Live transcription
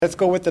Let's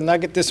go with the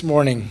nugget this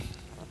morning.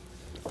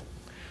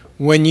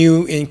 When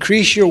you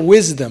increase your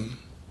wisdom,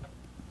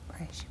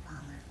 Praise you,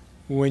 Father.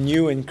 when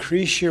you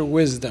increase your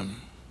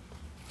wisdom,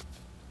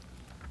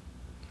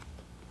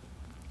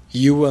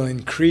 you will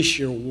increase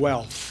your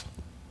wealth.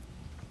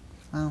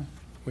 Wow.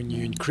 When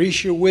you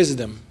increase your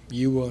wisdom,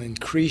 you will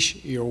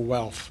increase your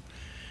wealth.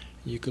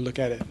 You could look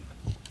at it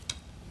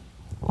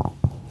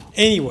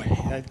anyway.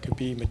 That could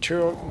be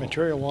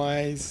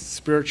material-wise,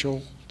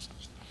 spiritual,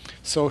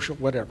 social,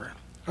 whatever.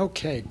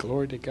 Okay,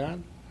 glory to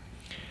God.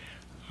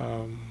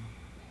 What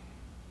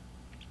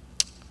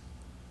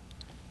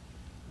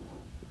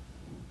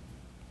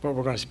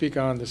we're going to speak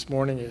on this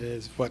morning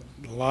is what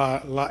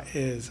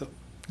is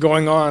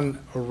going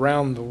on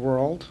around the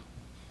world.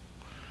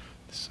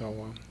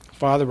 So,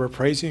 Father, we're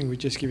praising. We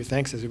just give you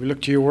thanks as we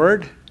look to your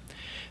word,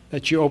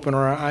 that you open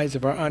our eyes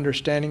of our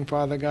understanding,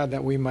 Father God,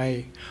 that we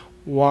may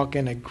walk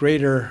in a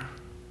greater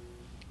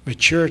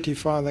maturity,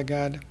 Father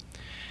God,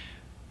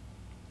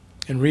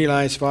 and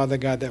realize, Father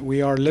God, that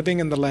we are living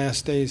in the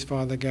last days,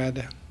 Father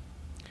God,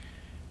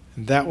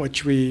 and that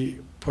which we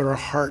put our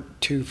heart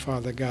to,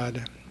 Father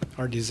God,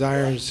 our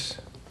desires,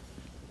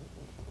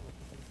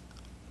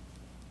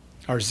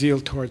 our zeal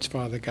towards,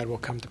 Father God, will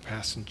come to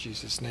pass in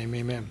Jesus' name.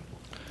 Amen.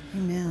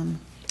 Amen.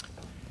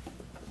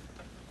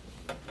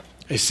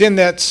 A sin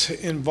that's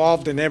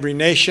involved in every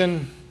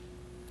nation,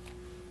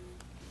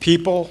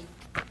 people,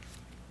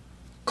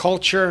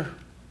 culture,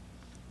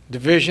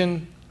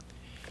 division,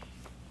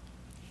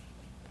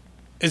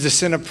 is the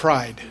sin of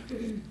pride.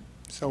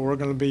 So we're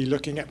going to be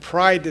looking at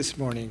pride this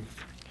morning.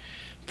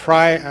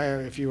 Pride,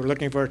 if you were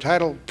looking for a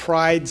title,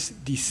 Pride's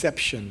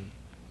Deception.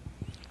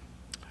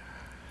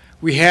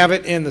 We have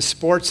it in the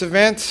sports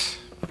events,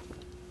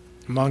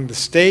 among the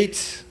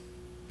states,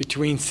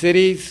 between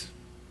cities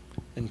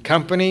and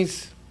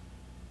companies,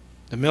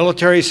 the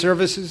military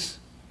services,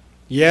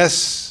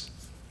 yes,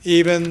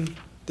 even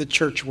the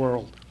church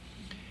world.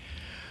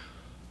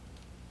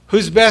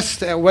 Who's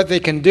best at what they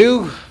can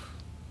do?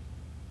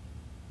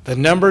 The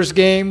numbers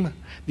game.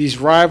 These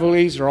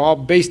rivalries are all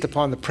based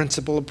upon the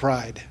principle of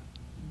pride.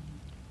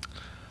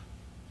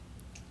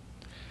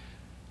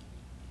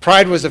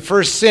 Pride was the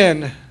first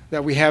sin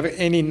that we have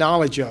any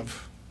knowledge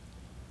of.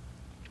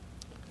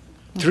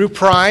 Through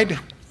pride,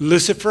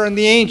 Lucifer and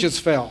the angels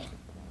fell.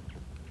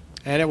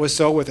 And it was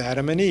so with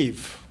Adam and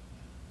Eve.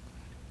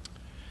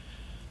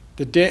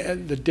 The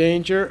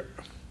danger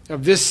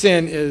of this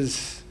sin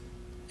is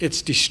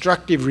its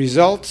destructive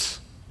results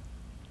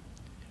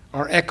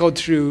are echoed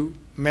through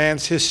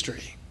man's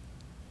history.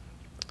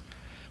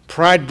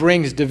 Pride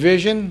brings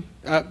division,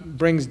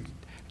 brings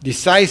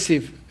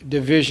decisive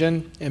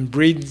division, and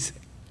breeds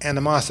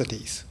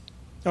animosities.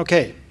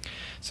 Okay,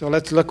 so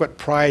let's look at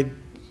pride,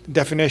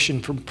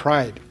 definition from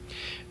pride.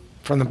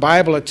 From the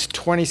Bible, it's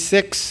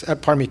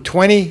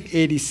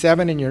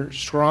 2087 in your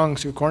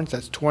Strong's Concordance.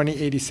 That's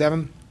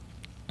 2087.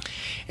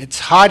 It's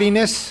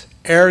haughtiness,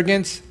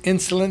 arrogance,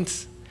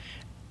 insolence,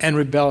 and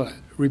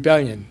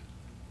rebellion.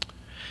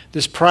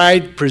 This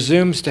pride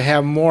presumes to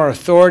have more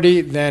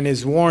authority than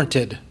is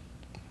warranted.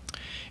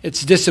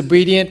 Its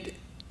disobedience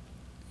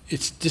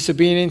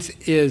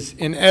is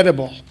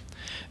inedible.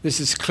 This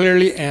is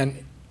clearly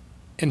an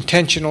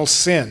intentional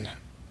sin.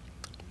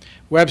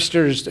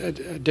 Webster's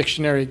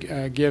dictionary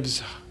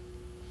gives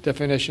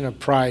definition of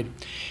pride: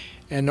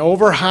 an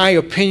over-high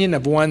opinion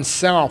of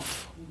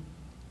oneself,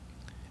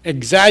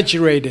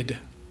 exaggerated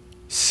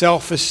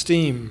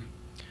self-esteem,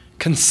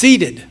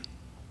 conceited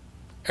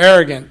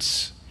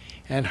arrogance,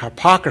 and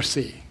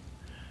hypocrisy,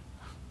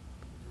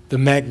 the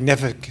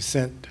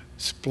magnificent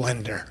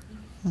splendor.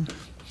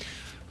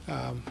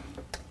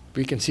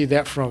 We can see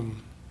that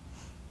from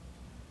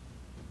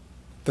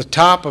the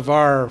top of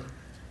our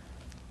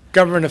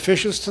government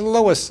officials to the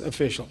lowest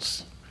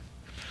officials.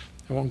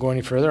 I won't go any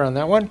further on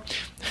that one.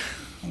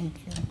 Thank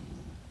you.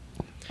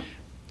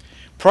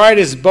 Pride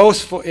is a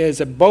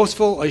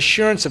boastful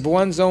assurance of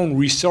one's own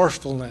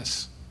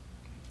resourcefulness,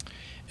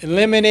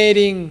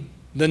 eliminating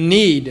the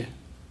need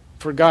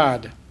for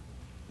God.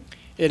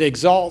 It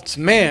exalts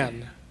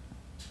man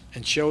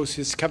and shows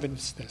his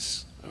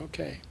covetousness.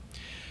 Okay.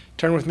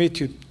 Turn with me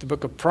to the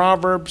book of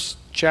Proverbs,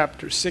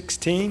 chapter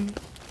 16.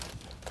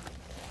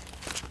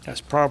 That's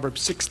Proverbs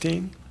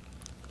 16.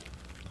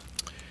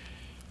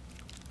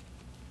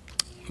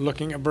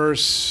 Looking at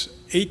verse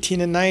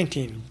 18 and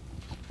 19.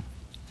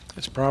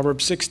 That's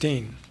Proverbs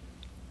 16.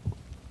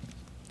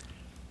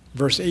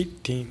 Verse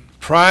 18.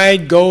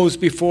 Pride goes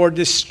before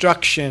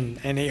destruction,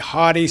 and a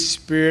haughty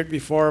spirit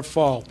before a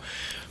fall.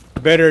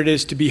 Better it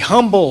is to be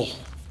humble,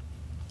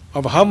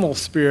 of a humble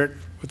spirit,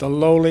 with a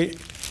lowly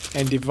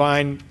and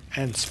divine,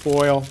 and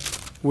spoil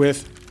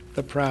with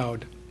the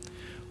proud.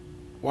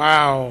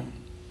 Wow.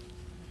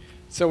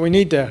 So we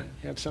need to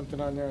have something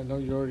on there. I know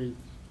you already.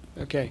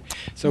 Okay.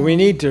 So we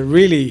need to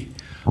really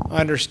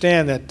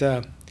understand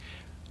that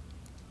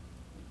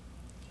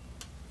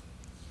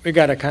we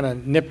got to kind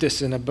of nip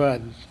this in the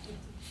bud.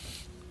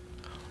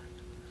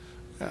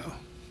 Oh.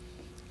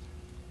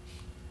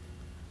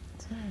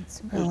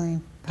 It's really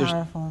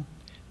powerful.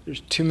 There's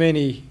too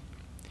many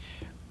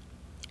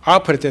I'll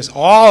put it this,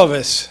 all of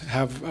us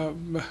have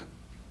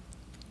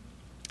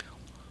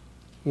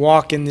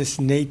walk in this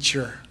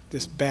nature,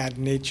 this bad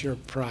nature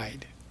of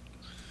pride.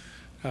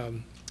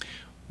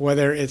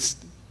 Whether it's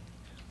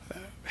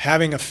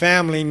having a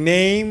family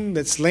name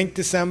that's linked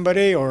to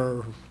somebody,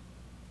 or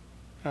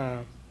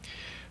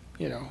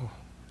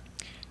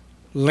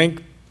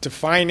linked to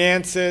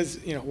finances,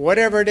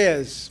 whatever it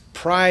is,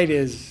 pride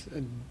is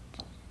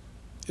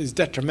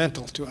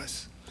detrimental to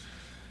us.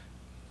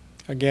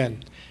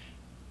 Again,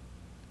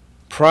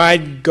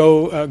 pride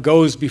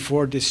goes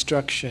before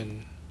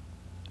destruction.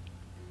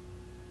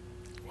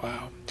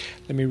 Wow.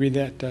 Let me read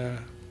that.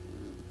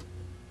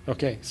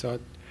 Okay, so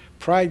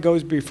pride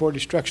goes before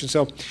destruction.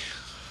 So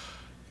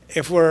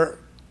if we're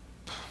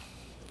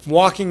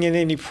walking in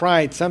any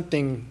pride,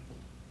 something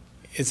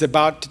is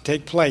about to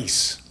take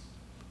place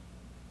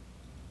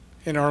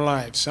in our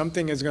lives.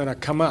 Something is going to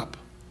come up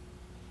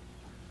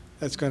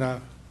that's going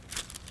to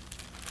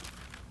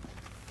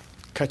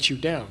cut you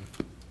down.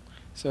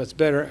 So it's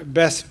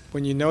best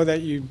when you know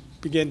that you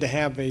begin to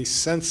have a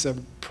sense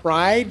of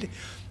pride,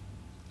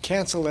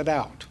 cancel it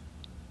out.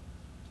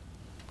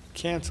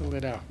 Cancel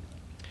it out.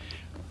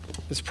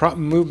 Let's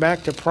move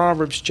back to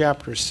Proverbs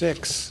chapter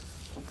 6.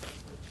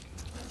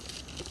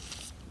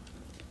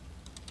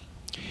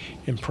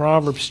 In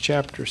Proverbs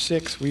chapter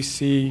 6, we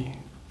see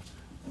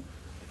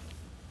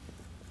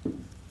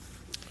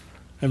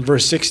in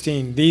verse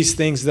 16, these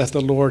things doth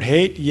the Lord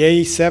hate,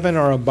 yea, 7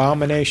 are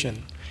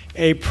abomination.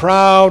 A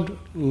proud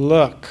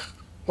look.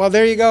 Well,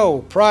 there you go.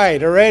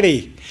 Pride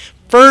already.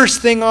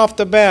 First thing off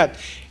the bat.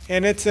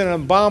 And it's an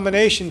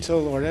abomination to the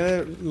Lord.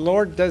 And the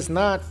Lord does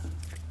not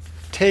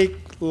take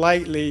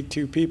lightly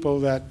to people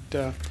that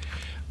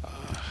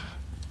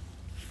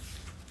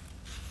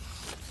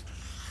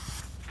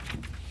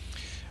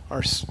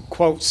are,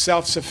 quote,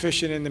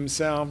 self-sufficient in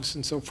themselves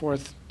and so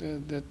forth,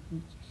 that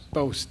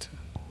boast.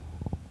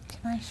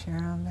 Can I share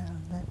on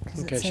that?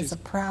 Because Okay, it says a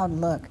proud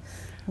look.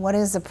 What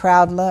is a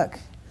proud look?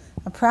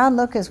 A proud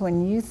look is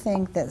when you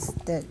think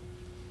that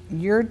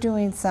you're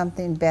doing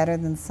something better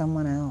than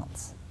someone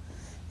else.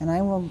 And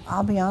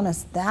I'll be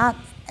honest, that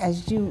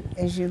as you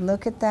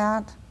look at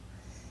that,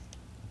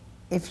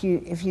 if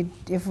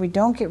we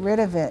don't get rid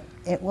of it,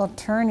 it will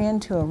turn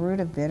into a root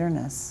of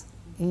bitterness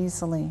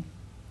easily.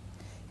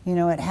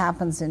 It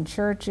happens in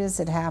churches,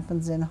 it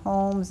happens in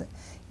homes.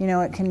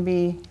 It can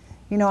be,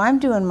 I'm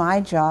doing my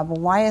job, well,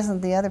 why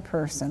isn't the other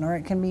person? Or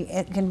it can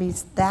be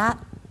that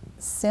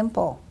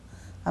simple,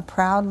 a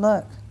proud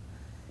look.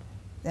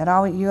 That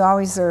you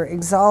always are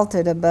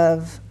exalted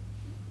above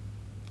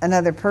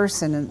another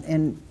person,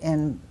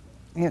 and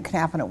it can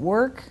happen at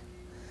work.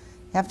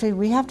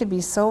 We have to be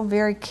so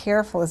very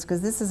careful,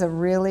 because this is a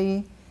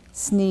really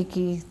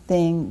sneaky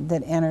thing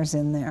that enters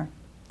in there,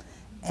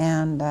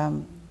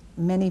 and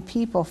many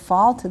people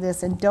fall to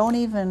this and don't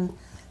even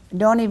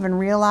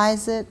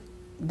realize it.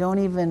 Don't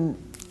even,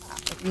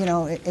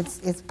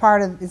 it's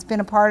been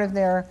a part of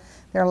their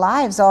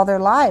lives all their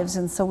lives,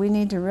 and so we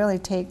need to really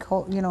take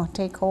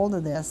hold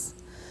of this.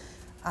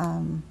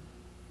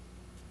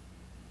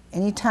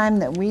 Anytime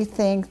that we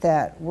think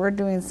that we're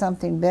doing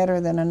something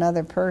better than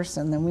another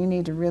person, then we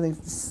need to really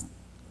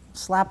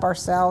slap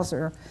ourselves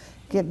or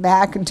get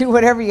back and do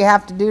whatever you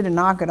have to do to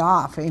knock it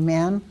off.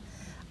 Amen.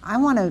 I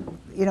want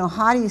to,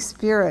 haughty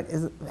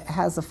spirit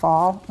has a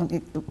fall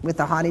with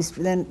the haughty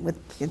spirit. Then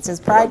it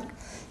says pride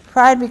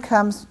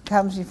comes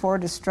before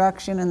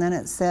destruction, and then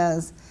it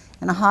says,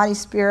 and a haughty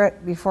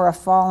spirit before a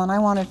fall. And I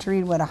wanted to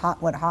read what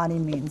haughty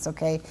means.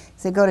 Okay,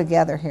 so they go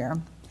together here.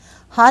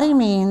 Haughty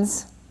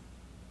means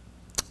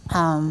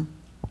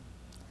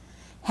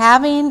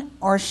having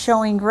or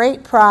showing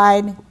great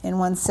pride in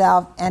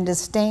oneself and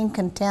disdain,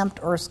 contempt,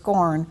 or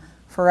scorn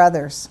for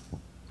others.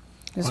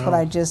 This is what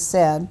I just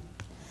said.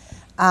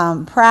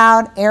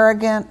 Proud,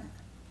 arrogant.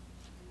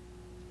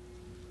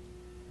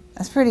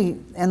 That's pretty,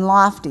 and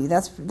lofty.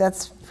 That's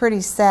pretty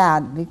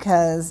sad,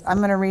 because I'm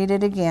going to read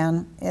it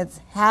again.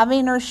 It's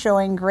having or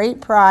showing great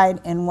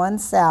pride in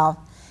oneself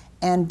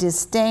and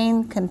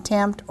disdain,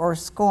 contempt, or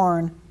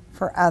scorn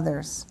for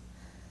others.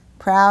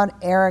 Proud,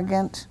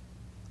 arrogant,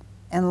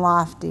 and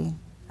lofty.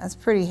 That's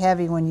pretty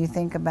heavy when you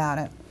think about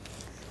it.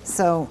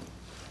 So,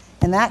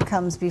 and that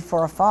comes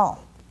before a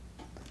fall.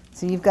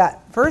 So you've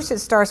got, first it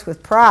starts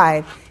with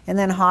pride, and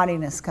then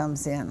haughtiness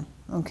comes in,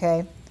 okay?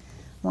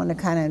 I want to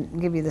kind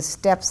of give you the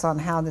steps on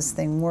how this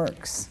thing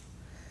works.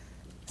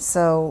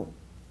 So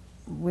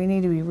we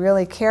need to be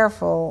really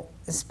careful,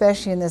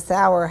 especially in this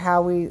hour,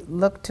 how we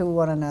look to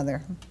one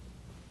another.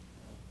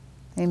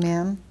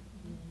 Amen?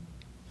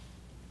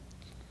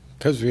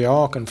 Because we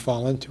all can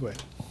fall into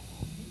it.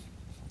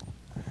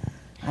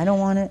 I don't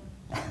want it.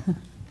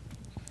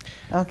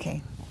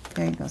 Okay.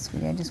 There you go,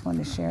 sweetie. I just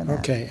wanted to share that.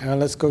 Okay,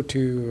 let's go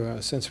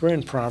to, since we're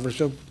in Proverbs,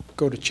 we'll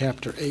go to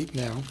chapter 8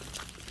 now.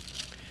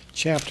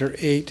 Chapter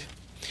 8,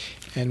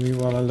 and we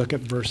want to look at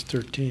verse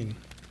 13.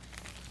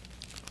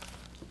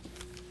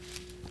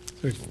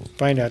 So we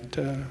find out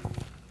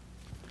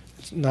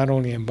it's not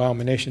only an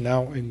abomination,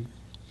 now in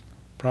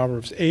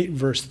Proverbs 8,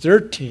 verse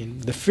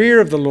 13, the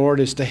fear of the Lord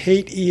is to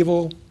hate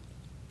evil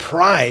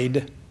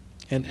pride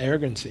and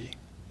arrogancy.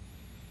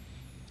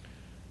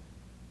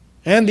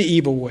 And the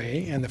evil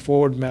way and the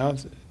forward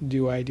mouth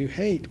do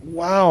hate.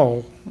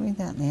 Wow. Read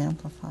that in the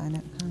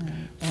Amplified.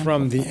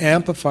 From the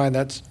Amplified,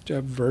 that's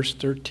verse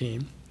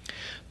 13.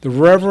 The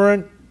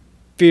reverent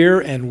fear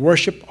and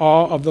worship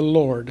awe of the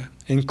Lord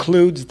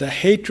includes the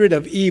hatred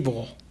of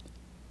evil,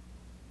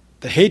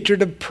 the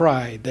hatred of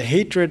pride, the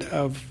hatred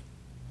of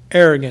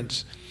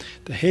arrogance,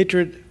 the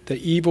hatred, the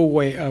evil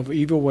way,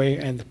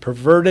 and the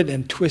perverted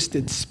and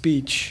twisted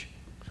speech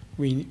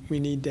we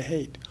need to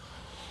hate.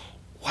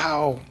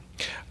 Wow.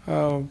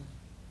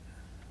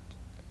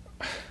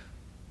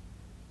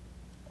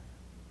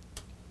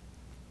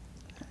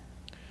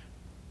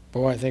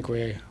 Boy, I think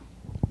we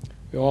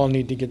all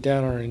need to get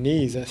down on our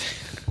knees.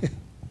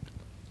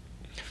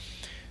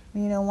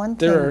 One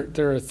thing.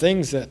 There are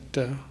things that,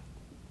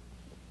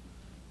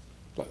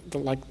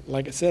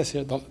 like it says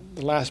here, the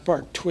last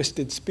part,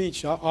 twisted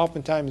speech.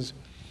 Oftentimes,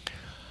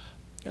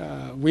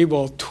 we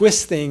will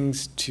twist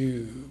things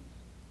to,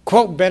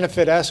 quote,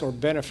 benefit us or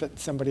benefit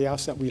somebody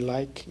else that we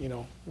like.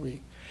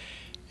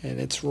 And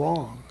it's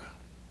wrong.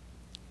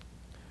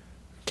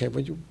 Okay,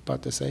 what you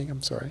about to say?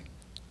 I'm sorry.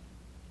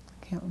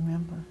 I can't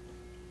remember.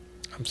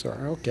 I'm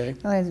sorry. Okay.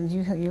 Oh,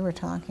 you were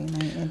talking.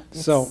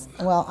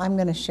 Well, I'm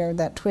going to share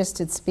that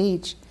twisted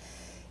speech.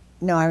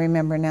 No, I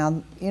remember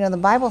now. The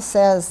Bible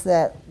says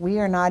that we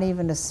are not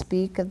even to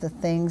speak of the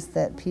things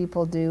that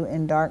people do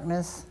in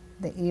darkness,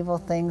 the evil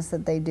things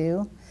that they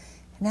do.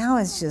 Now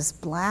it's just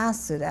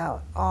blasted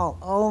out all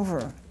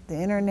over the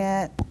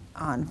internet,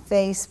 on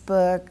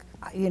Facebook.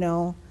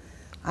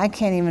 I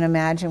can't even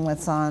imagine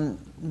what's on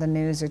the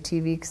news or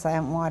TV because I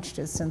haven't watched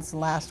it since the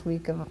last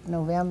week of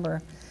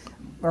November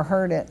or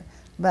heard it.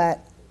 But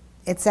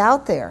it's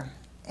out there.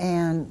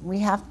 And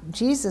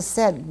Jesus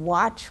said,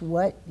 watch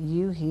what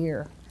you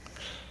hear.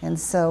 And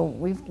so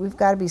we've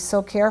got to be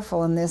so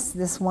careful in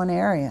this one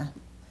area.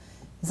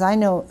 Because I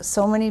know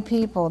so many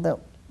people that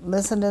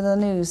listen to the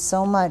news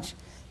so much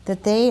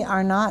that they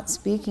are not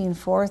speaking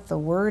forth the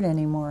word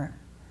anymore.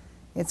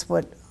 It's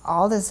what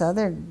all this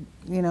other,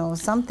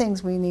 some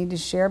things we need to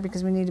share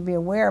because we need to be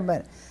aware,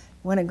 but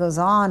when it goes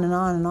on and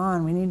on and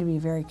on, we need to be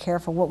very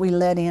careful what we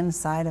let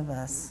inside of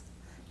us.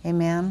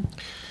 Amen?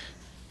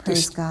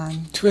 Praise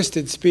God.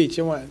 Twisted speech.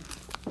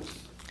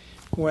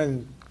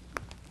 When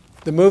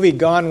the movie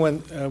Gone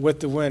with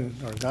the Wind,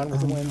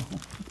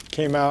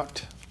 came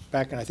out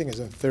back in, I think it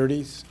was in the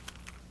 30s,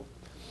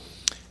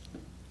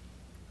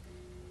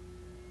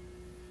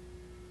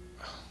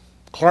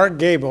 Clark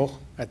Gable,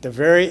 at the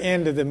very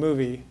end of the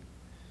movie,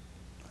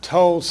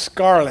 told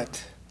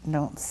Scarlett,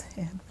 don't say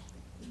it.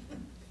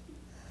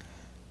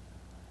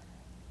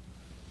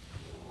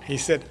 He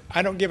said,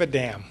 I don't give a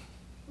damn.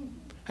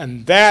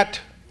 And that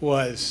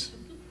was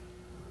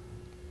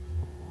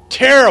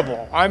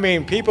terrible. I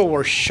mean, people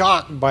were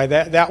shocked by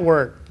that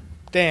word,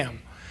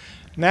 damn.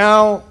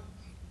 Now,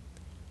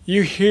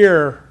 you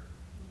hear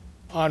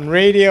on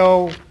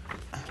radio,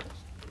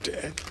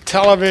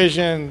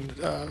 television,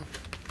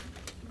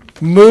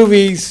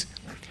 movies,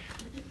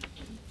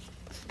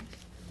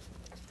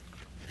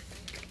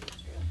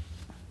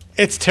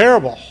 it's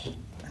terrible.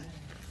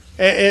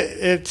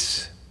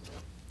 It's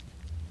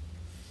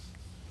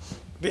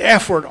the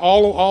F word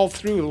all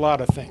through a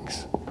lot of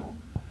things.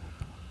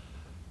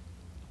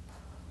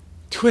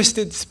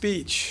 Twisted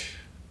speech.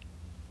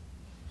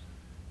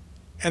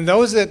 And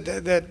those that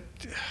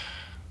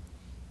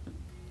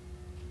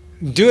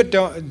do it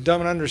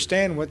don't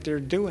understand what they're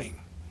doing.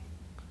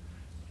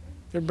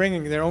 They're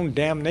bringing their own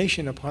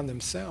damnation upon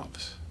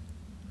themselves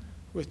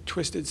with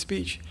twisted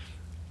speech.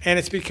 And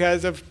it's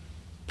because of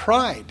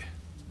pride.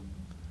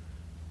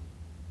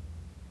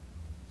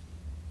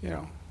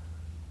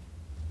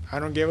 I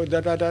don't give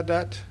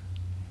a ...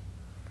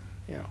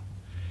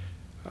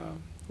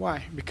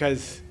 Why?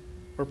 Because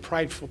we're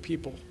prideful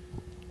people.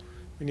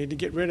 We need to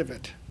get rid of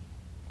it.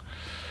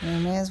 We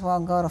may as well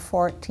go to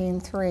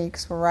 14:3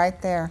 because we're right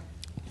there.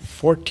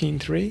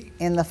 14:3?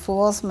 In the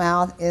fool's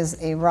mouth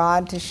is a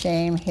rod to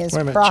shame his pride.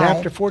 Wait a minute, pride.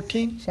 chapter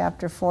 14?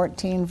 Chapter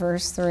 14,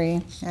 verse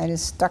 3. I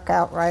just stuck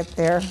out right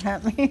there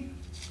at me.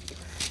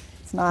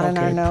 It's not in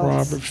our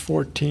notes. Proverbs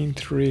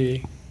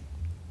 14:3.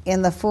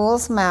 In the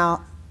fool's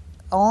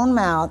own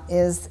mouth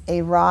is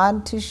a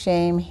rod to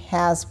shame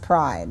his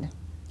pride.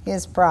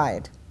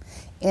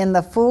 In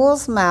the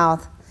fool's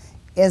mouth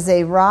is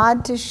a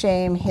rod to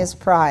shame his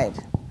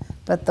pride,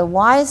 but the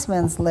wise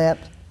man's lip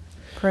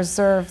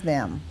preserve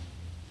them.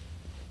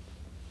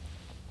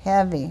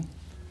 Heavy.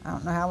 I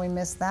don't know how we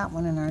missed that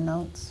one in our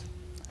notes.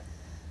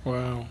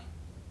 Wow.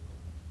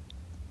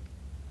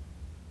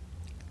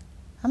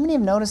 How many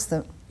have noticed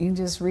that you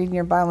just read in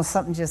your Bible,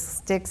 something just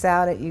sticks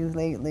out at you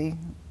lately?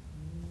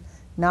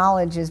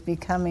 Knowledge is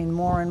becoming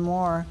more and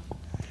more.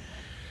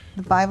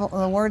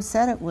 The Word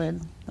said it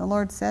would. The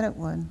Lord said it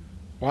would.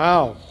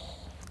 Wow.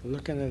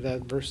 Looking at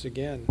that verse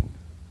again.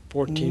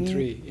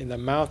 14:3. In the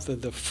mouth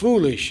of the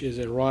foolish is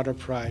a rod of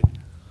pride.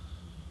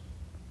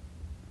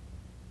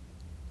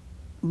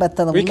 But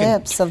the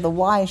lips of the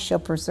wise shall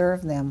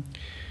preserve them.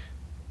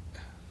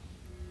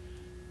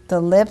 The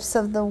lips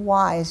of the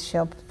wise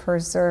shall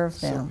preserve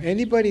So them.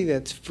 anybody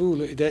that's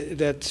foolish,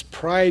 that's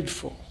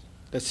prideful,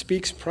 that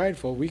speaks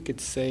prideful, we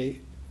could say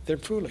they're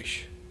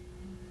foolish.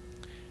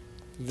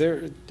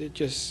 They're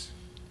just,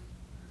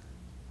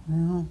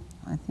 Well,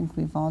 I think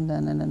we've all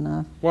done it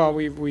enough. well,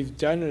 we've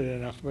done it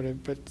enough,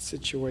 but the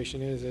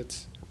situation is,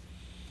 it's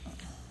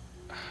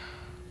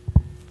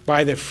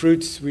by the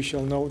fruits we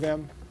shall know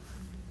them.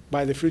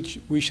 By the fruits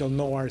we shall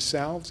know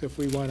ourselves. If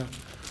we want to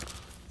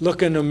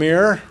look in the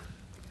mirror,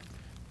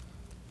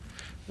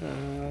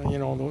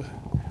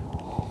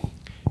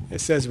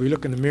 it says we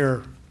look in the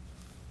mirror.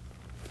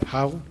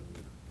 How?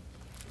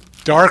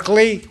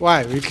 Darkly?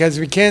 Why? Because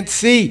we can't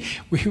see.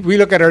 We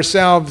look at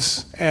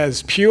ourselves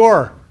as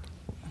pure.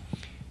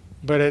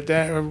 But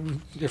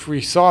if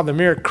we saw the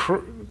mirror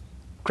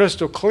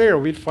crystal clear,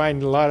 we'd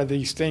find a lot of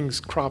these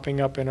things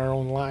cropping up in our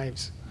own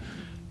lives,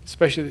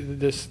 especially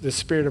the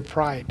spirit of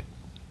pride.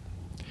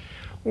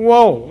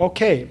 Whoa,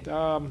 okay.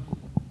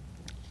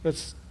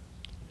 Let's.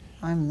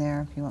 I'm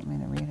there if you want me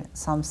to read it.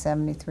 Psalm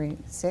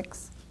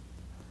 73:6.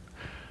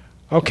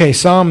 Okay,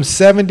 Psalm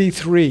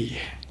 73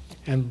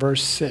 and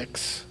verse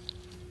 6.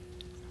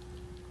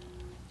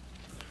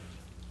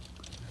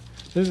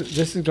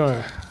 This is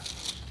going to.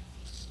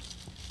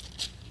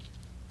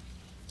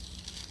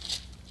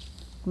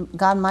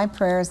 God, my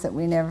prayer is that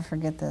we never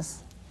forget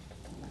this,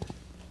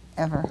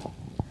 ever.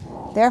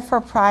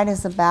 Therefore, pride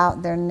is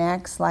about their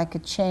necks like a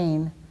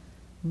chain.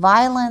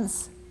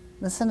 Violence,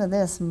 listen to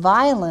this,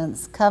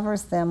 violence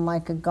covers them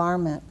like a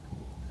garment,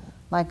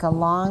 like a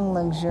long,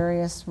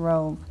 luxurious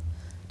robe.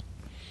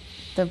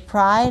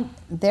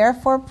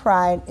 Therefore,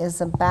 pride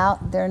is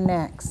about their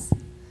necks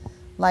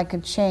like a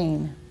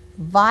chain.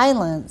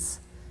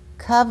 Violence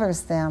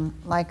covers them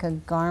like a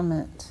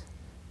garment.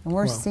 And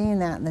we're seeing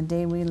that in the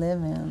day we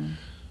live in.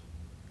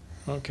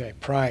 Okay,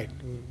 pride.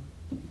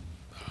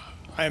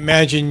 I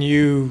imagine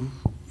you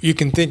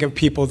can think of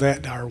people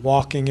that are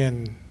walking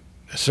in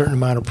a certain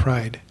amount of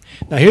pride.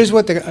 Now, here's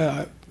what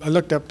I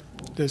looked up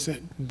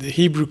the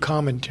Hebrew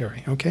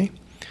commentary, okay?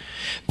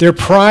 Their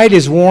pride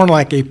is worn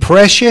like a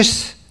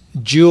precious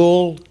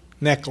jewel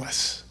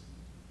necklace.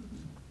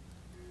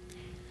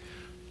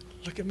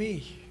 Look at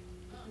me.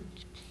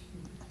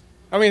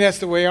 I mean, that's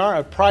the way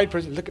a pride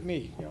person, look at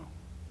me,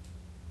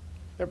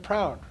 They're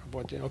proud of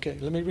what they, okay,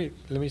 let me read.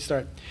 Let me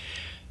start.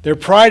 Their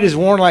pride is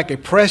worn like a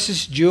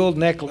precious jeweled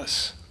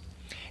necklace,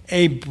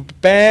 a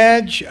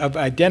badge of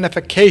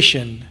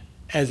identification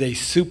as a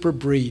super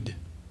breed.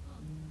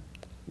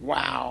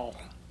 Wow.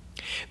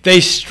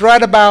 They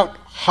strut about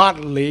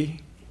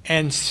haughtily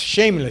and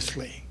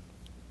shamelessly.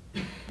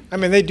 I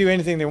mean, they do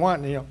anything they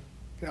want,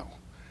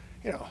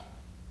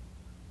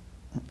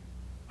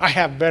 I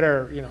have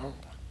better,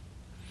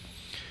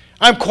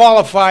 I'm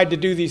qualified to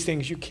do these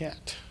things, you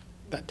can't.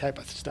 That type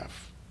of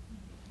stuff.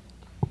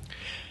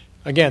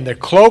 Again, they're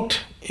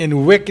cloaked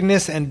in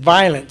wickedness and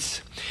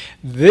violence.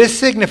 This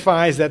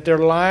signifies that their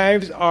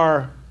lives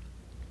are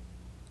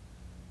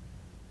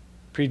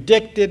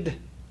predicted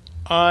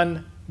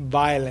on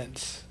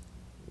violence.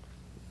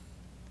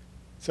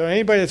 So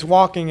anybody that's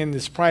walking in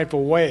this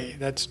prideful way,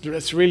 that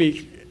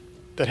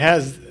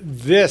has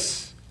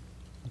this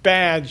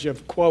badge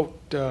of,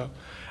 quote,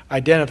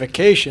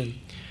 identification,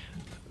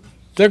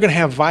 they're going to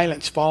have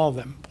violence follow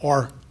them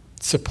or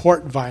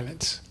support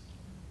violence.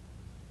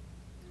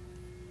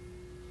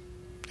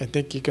 I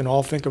think you can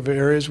all think of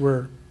areas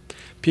where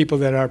people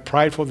that are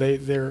prideful,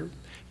 they're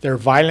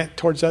violent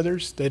towards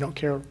others. They don't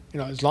care,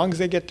 as long as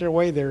they get their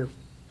way, they're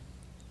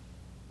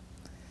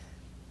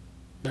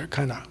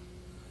kind of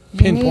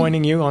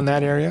pinpointing you on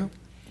that area.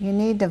 You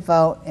need to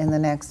vote in the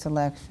next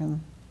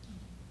election.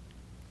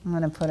 I'm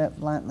going to put it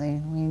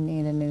bluntly. We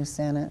need a new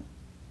Senate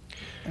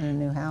and a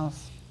new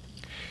House.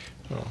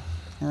 Oh.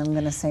 And I'm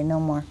going to say no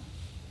more.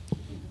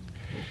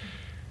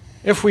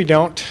 If we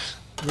don't,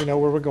 we know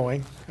where we're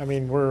going. I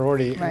mean, we're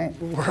already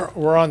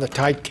we're on the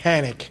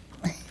Titanic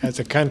as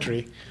a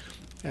country,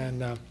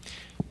 and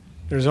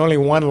there's only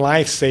one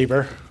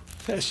lifesaver.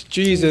 That's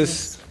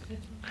Jesus.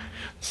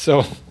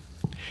 So,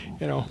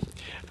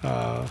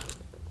 the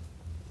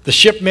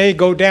ship may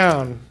go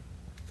down,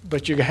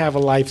 but you have a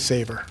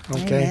lifesaver.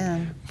 Okay.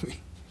 Amen.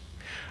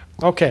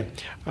 Okay.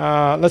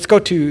 Let's go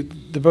to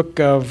the book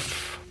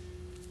of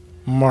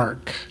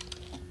Mark.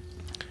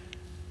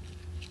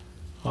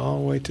 All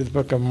the way to the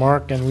book of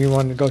Mark, and we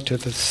want to go to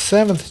the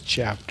 7th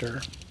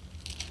chapter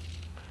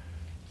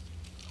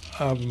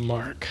of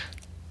Mark.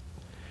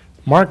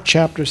 Mark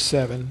chapter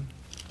 7.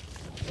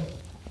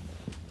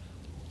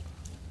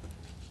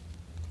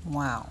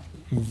 Wow.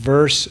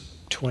 Verse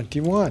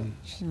 21. You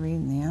should read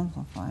in the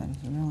Amplified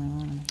if you really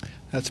want to.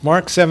 That's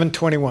Mark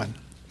 7:21.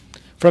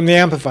 From the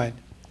Amplified.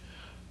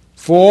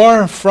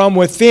 For from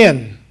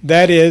within,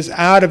 that is,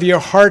 out of your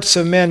hearts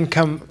of men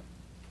come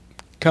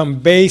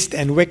base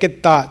and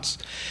wicked thoughts,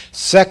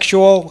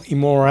 sexual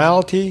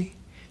immorality,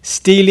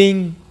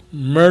 stealing,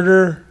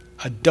 murder,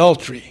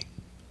 adultery,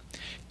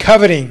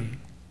 coveting,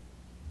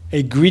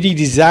 a greedy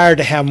desire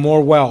to have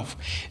more wealth,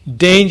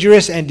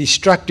 dangerous and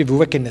destructive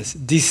wickedness,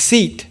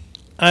 deceit,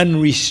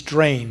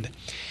 unrestrained,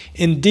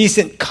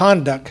 indecent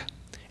conduct,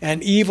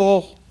 an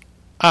evil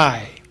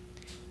eye,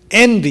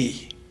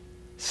 envy,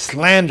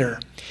 slander,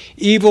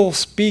 evil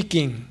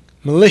speaking,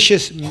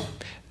 malicious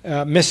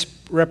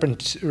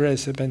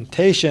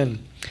misrepresentation,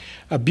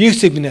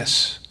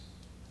 abusiveness,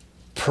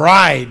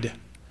 pride,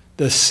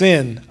 the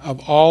sin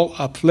of all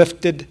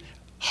uplifted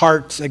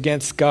hearts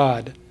against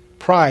God.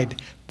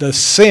 Pride, the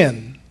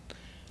sin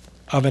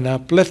of an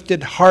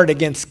uplifted heart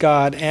against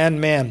God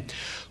and man.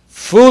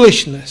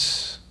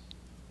 Foolishness,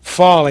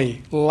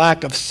 folly,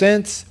 lack of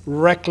sense,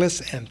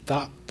 reckless and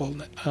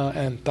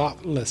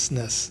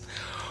thoughtlessness.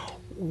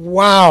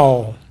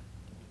 Wow.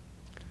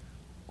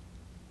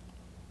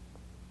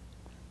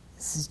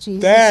 This is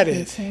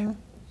Jesus speaking.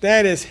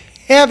 That is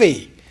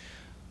heavy.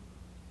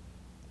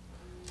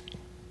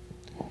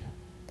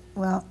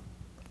 Well,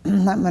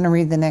 I'm going to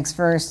read the next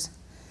verse.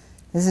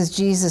 This is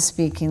Jesus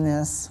speaking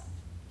this.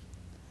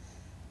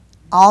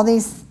 All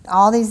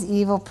these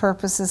evil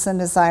purposes and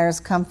desires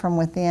come from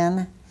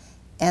within,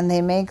 and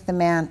they make the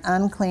man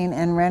unclean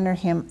and render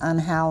him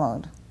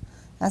unhallowed.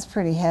 That's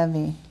pretty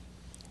heavy.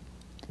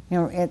 You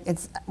know,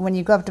 it's when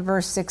you go up to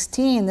verse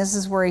 16, this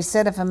is where he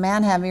said, if a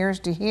man have ears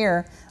to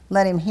hear,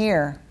 let him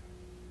hear.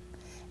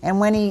 And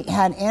when he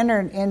had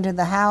entered into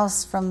the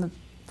house from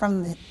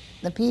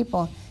the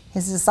people,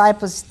 his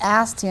disciples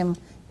asked him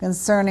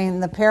concerning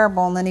the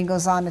parable, and then he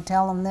goes on to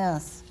tell them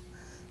this.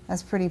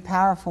 That's pretty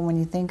powerful when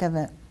you think of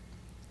it.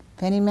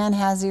 If any man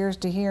has ears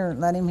to hear,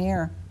 let him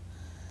hear.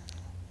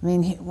 I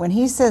mean, when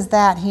he says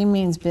that, he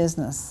means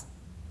business.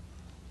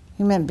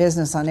 He meant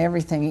business on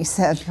everything he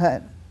said,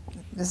 but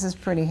this is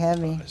pretty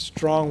heavy. A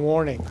strong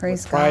warning.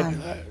 Praise God.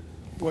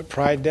 What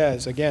pride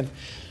does. Again,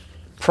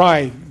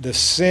 pride, the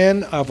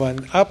sin of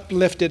an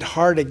uplifted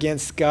heart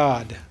against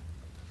God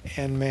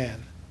and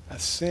man. A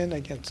sin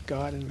against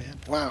God and man.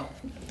 Wow.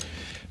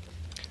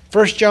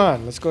 1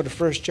 John. Let's go to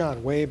 1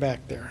 John, way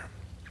back there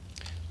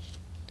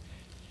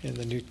in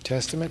the New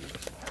Testament.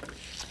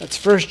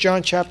 That's 1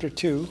 John chapter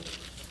 2.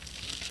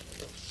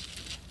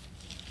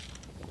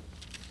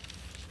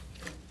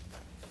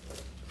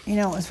 You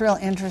know, it was real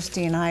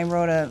interesting. I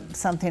wrote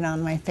something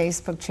on my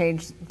Facebook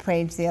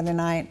page the other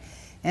night,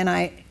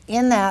 and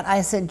in that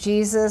I said,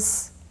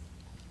 Jesus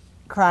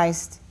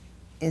Christ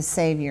is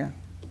Savior.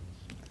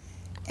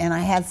 And I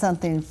had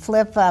something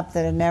flip up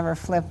that had never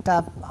flipped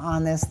up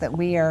on this, that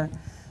we are,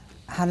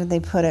 how did they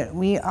put it?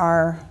 We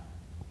are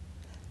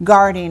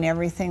guarding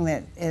everything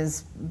that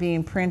is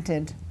being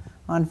printed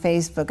on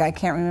Facebook. I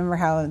can't remember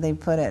how they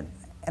put it,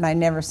 and I'd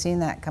never seen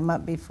that come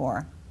up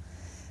before.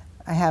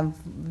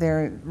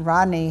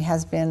 Rodney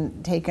has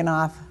been taken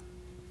off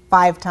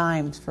 5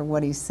 times for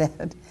what he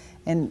said,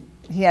 and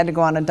he had to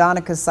go on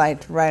Adonica's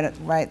site to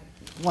write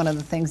one of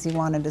the things he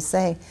wanted to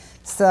say.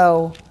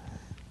 So,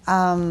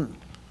 if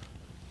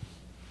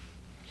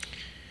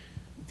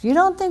you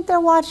don't think they're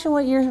watching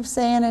what you're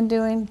saying and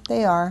doing,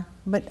 they are.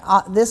 But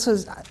this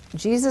was,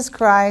 Jesus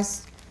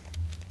Christ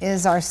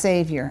is our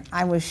Savior.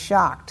 I was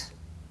shocked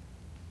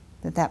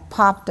that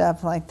popped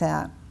up like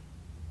that.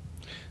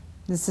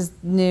 This is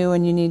new,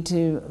 and you need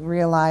to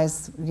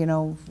realize, you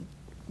know,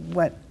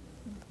 what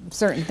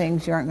certain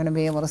things you aren't going to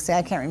be able to say.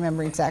 I can't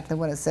remember exactly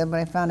what it said,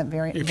 but I found it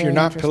very interesting. If you're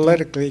not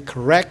politically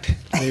correct,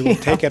 they will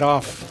take it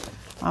off.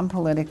 I'm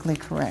politically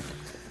correct.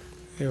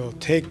 They will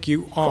take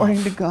you off.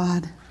 According to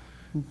God.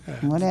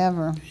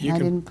 Whatever.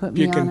 Didn't put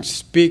me on it. You can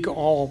speak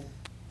all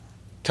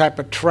type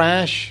of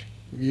trash.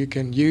 You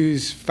can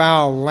use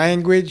foul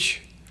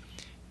language,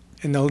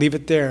 and they'll leave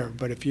it there.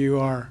 But if you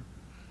are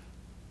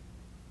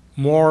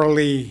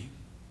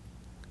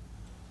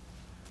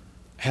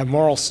have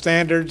moral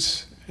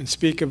standards and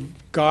speak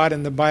of God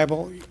in the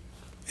Bible,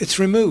 it's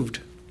removed.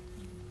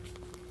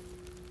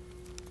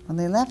 Well,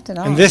 they left it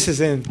on. And this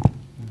is in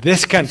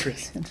this country.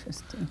 That's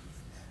interesting.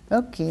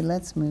 Okay,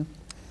 let's move.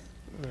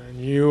 And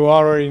you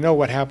already know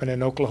what happened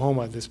in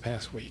Oklahoma this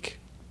past week.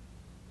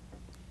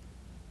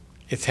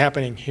 It's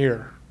happening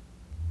here.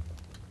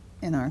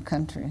 In our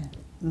country.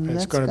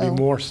 It's going to be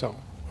more so.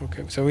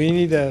 Okay, so we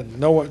need to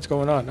know what's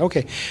going on.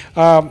 Okay.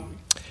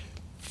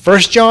 1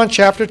 John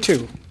chapter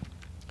 2,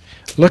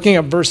 looking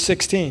at verse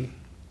 16.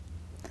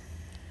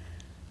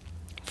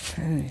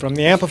 From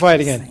the Amplified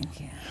again.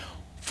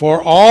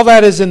 For all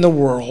that is in the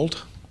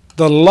world,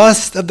 the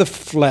lust of the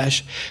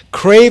flesh,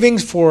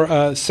 cravings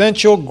for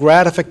sensual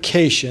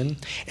gratification,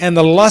 and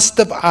the lust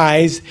of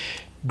eyes,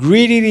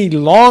 greedy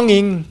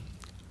longings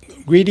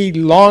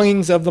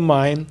of the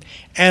mind,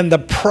 and the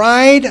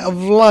pride of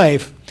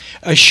life,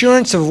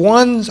 assurance of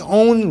one's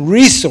own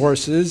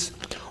resources,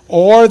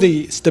 or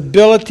the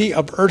stability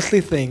of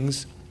earthly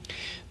things,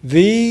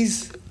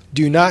 these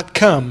do not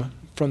come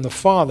from the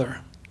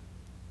Father,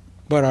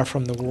 but are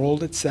from the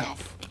world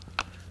itself.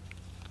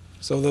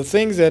 So the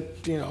things that,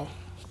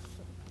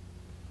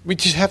 we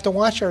just have to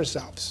watch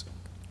ourselves.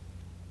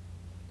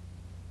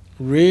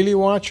 Really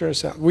watch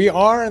ourselves. We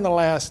are in the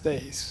last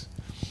days.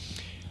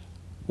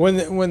 When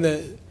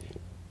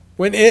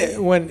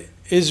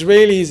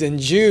Israelis and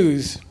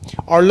Jews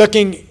are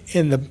looking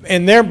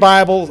in their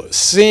Bible,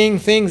 seeing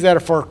things that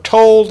are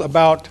foretold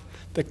about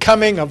the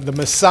coming of the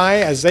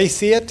Messiah as they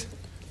see it,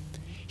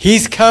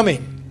 He's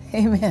coming.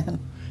 Amen.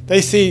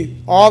 They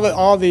see all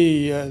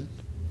the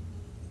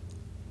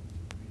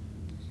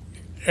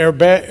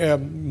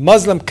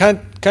Muslim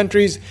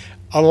countries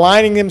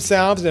aligning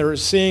themselves. They're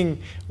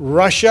seeing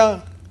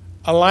Russia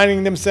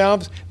aligning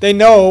themselves. They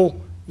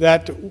know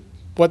that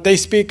what they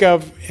speak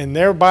of in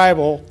their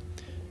Bible,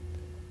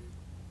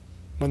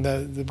 when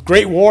the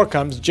great war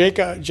comes,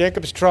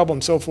 Jacob's trouble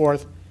and so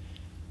forth,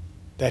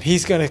 that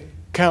he's going to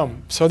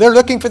come. So they're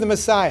looking for the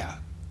Messiah.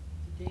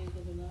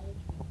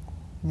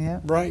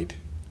 Yep. Right.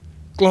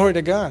 Glory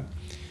to God.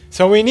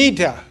 So we need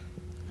to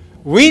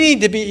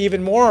be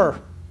even more.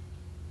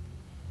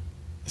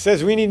 It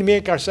says we need to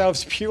make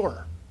ourselves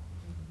pure.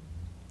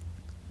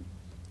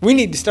 We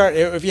need to start,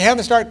 if you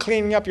haven't started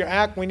cleaning up your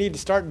act, we need to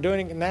start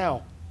doing it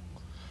now.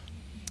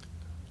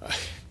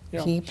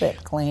 Keep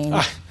it clean.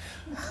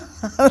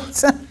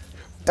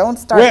 Don't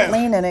start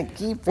cleaning it,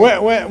 keep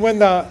it. When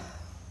the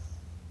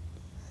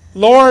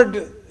Lord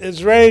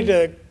is ready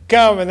to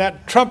come and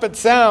that trumpet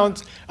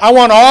sounds, I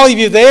want all of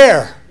you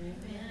there.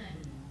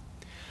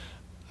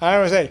 I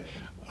don't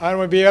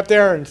want to be up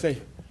there and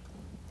say,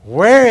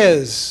 where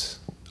is,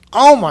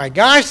 oh my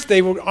gosh,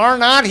 they are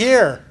not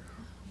here.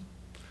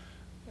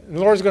 And the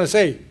Lord's going to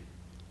say,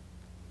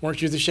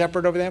 weren't you the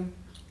shepherd over them?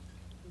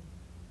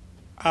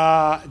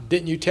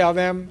 Didn't you tell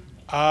them?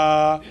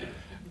 So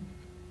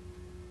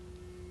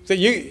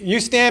you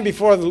stand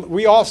before,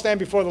 we all stand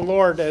before the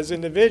Lord as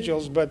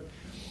individuals, but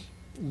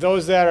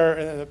those that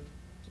are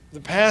the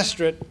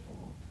pastorate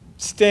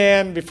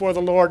stand before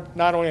the Lord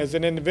not only as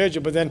an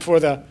individual, but then for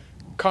the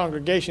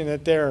congregation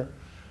that they're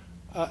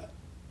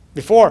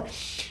before.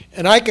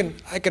 And I can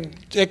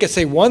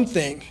say one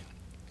thing.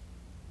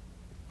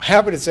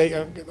 Happy to say,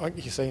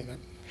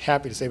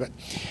 but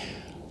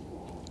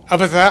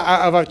of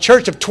a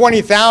church of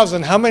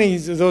 20,000, how many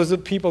of those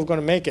people are going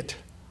to make it?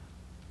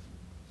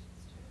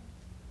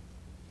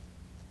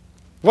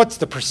 What's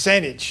the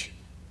percentage?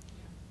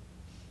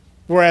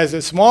 Whereas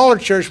a smaller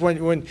church,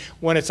 when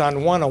it's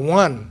on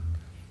 101,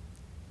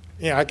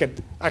 I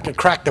could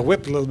crack the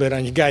whip a little bit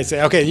on you guys.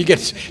 Say, okay, you get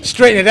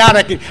straighten it out.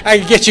 I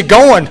can get you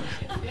going.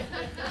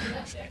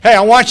 Hey,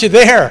 I want you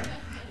there.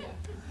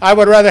 I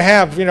would rather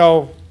have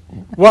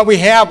what we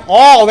have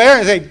all there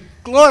and say,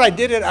 Lord, I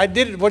did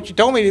it what you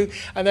told me to,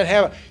 and then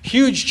have a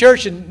huge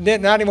church and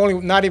not even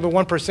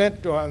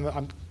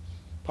 1%.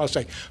 I'll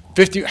say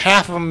 50,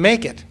 half of them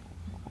make it,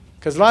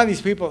 because a lot of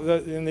these people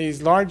in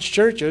these large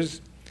churches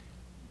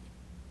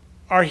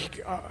are.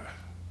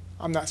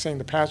 I'm not saying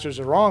the pastors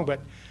are wrong, but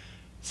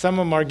some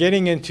of them are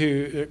getting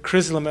into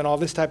chrislam and all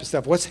this type of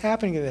stuff. What's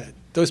happening to that?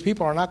 Those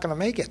people are not going to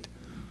make it.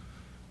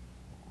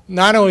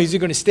 Not only is he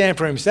going to stand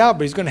for himself,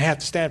 but he's going to have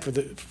to stand for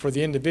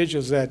the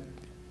individuals that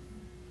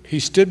he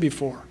stood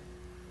before.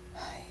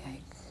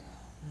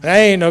 That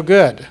ain't no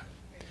good.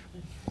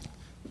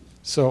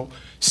 So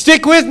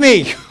stick with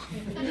me.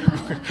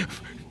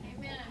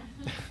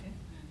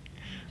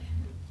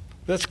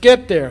 Let's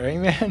get there.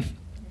 Amen.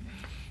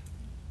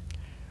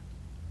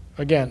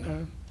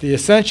 Again, the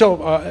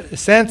essential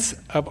sense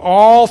of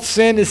all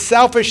sin is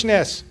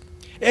selfishness.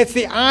 It's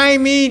the I,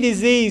 me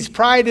disease.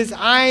 Pride is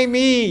I,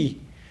 me.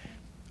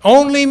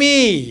 Only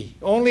me.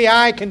 Only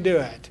I can do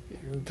it.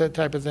 That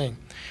type of thing.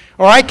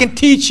 Or I can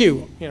teach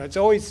you. It's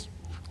always...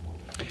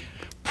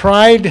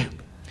 Pride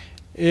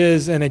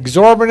is an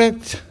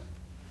exorbitant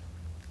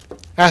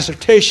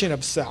assertion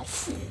of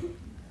self.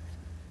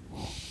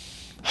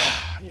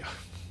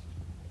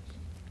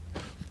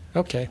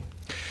 Okay.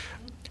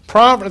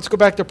 Let's go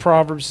back to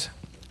Proverbs.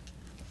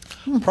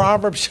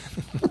 Proverbs.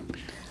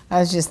 I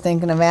was just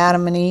thinking of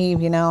Adam and Eve,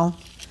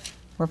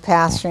 We're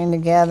pastoring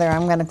together.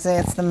 I'm going to say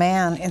it's the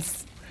man.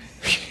 It's.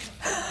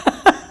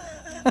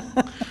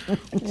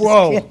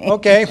 Whoa,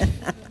 okay.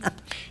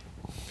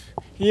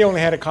 He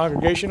only had a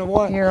congregation of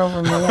what? You're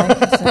over me.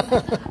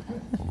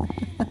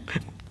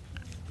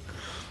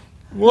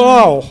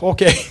 Whoa,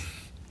 okay.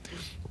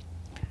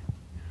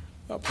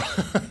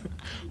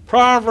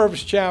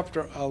 Proverbs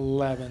chapter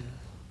 11,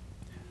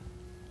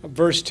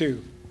 verse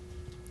 2.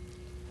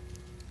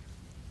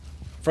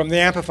 From the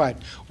Amplified.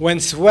 When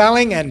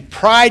swelling and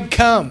pride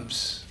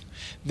comes,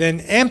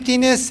 then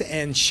emptiness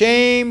and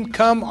shame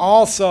come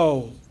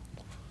also.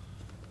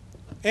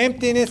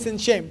 Emptiness and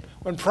shame.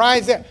 When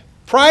pride's there,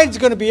 pride's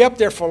going to be up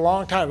there for a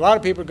long time. A lot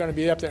of people are going to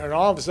be up there, and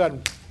all of a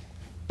sudden,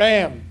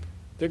 bam,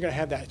 they're going to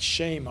have that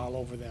shame all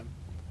over them.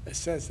 It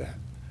says that.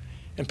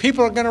 And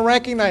people are going to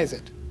recognize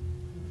it.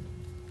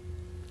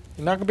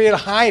 You're not going to be able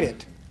to hide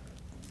it.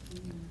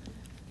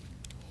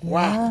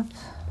 Wow. Yep.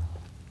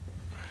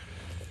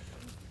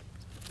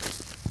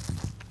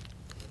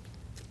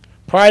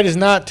 Pride is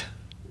not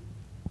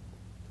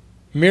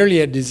merely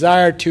a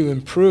desire to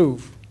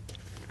improve.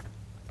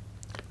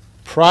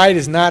 Pride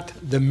is not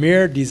the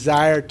mere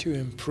desire to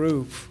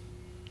improve.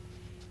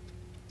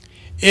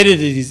 It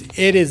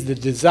is the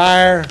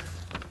desire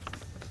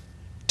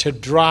to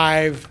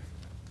drive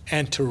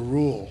and to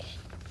rule.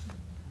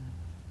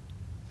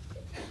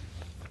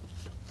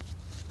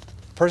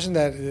 A person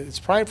that is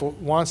prideful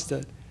wants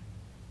to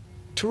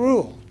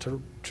rule,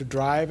 to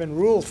drive and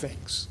rule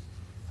things.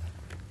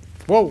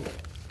 Whoa.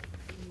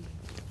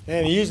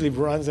 And he usually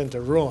runs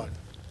into ruin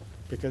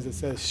because it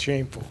says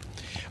shameful.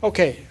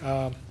 Okay,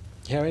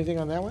 you have anything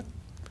on that one?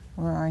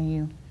 Where are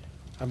you?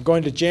 I'm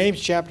going to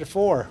James chapter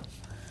 4.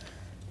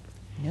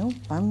 Nope,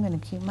 I'm going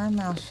to keep my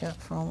mouth shut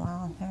for a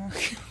while here.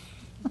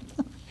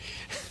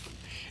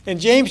 In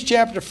James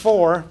chapter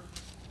 4,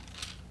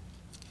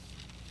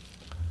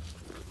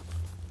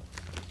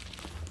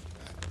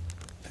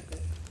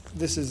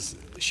 this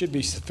should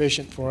be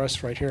sufficient for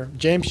us right here.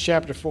 James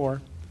chapter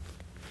 4.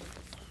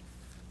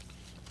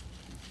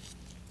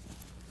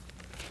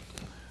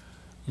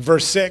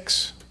 Verse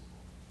 6.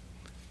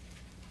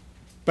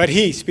 But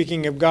he,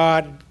 speaking of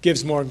God,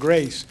 gives more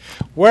grace.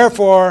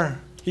 Wherefore,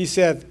 he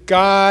said,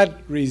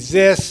 God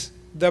resists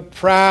the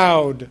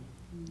proud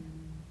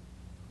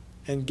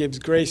and gives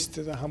grace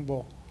to the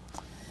humble.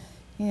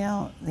 You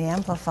know, the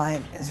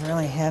Amplified is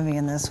really heavy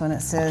in this one.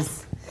 It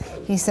says,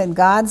 he said,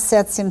 God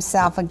sets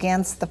himself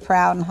against the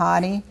proud and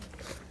haughty,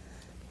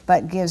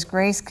 but gives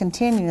grace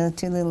continually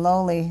to the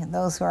lowly,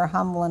 those who are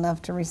humble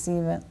enough to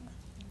receive it.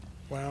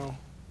 Wow.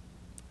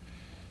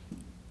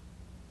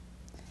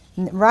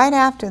 Right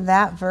after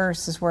that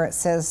verse is where it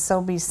says, so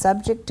be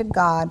subject to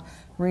God,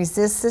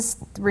 resist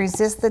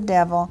the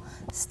devil,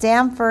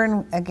 stand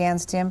firm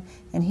against him,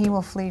 and he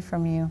will flee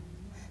from you.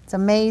 It's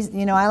amazing.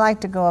 You know, I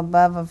like to go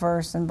above a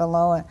verse and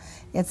below it.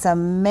 It's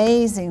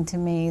amazing to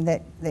me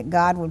that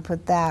God would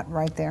put that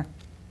right there.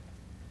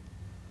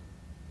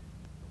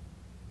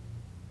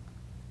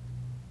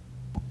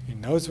 He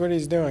knows what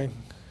he's doing.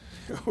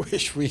 I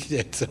wish we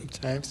did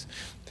sometimes.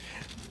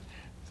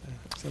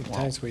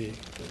 Sometimes we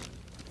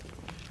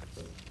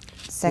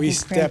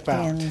step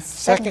out.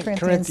 2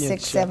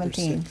 Corinthians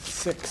 6:17.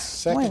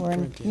 6. Boy, we're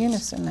in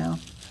unison now.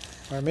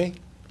 Pardon me?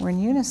 We're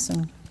in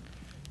unison.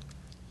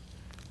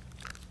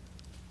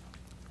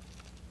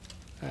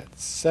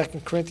 That's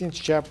 2 Corinthians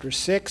chapter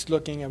 6,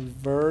 looking at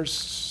verse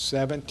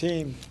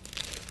 17.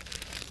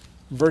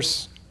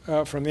 Verse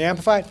from the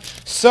Amplified.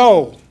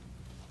 So,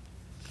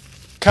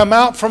 come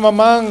out from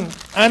among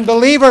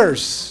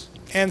unbelievers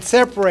and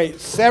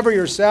sever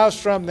yourselves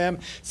from them,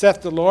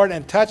 saith the Lord,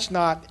 and touch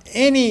not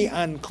any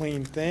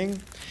unclean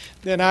thing.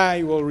 Then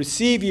I will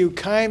receive you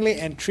kindly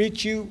and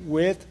treat you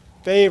with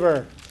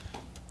favor.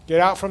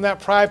 Get out from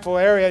that prideful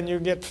area and you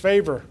get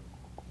favor.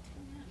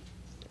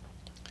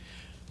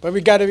 But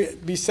we've got to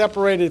be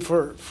separated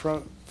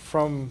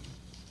from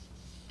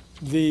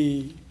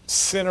the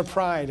sin of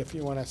pride, if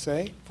you want to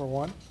say, for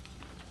one.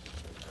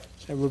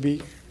 And we'll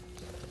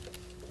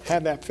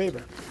have that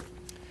favor.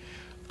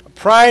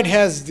 Pride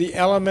has the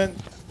element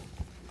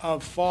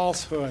of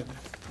falsehood.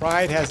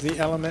 Pride has the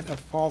element of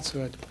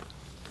falsehood.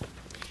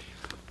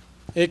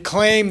 It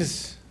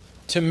claims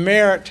to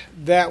merit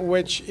that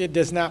which it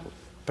does not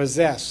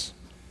possess.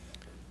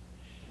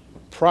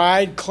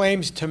 Pride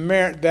claims to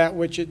merit that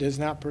which it does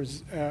not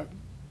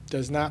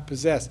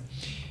possess.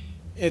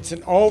 It's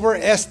an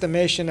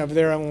overestimation of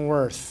their own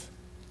worth.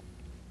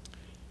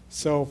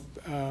 So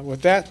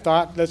with that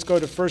thought, let's go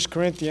to 1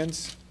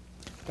 Corinthians,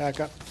 back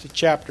up to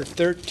chapter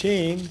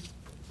 13.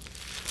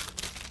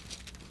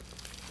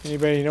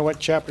 Anybody know what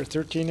chapter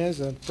 13 is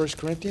in 1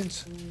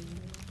 Corinthians?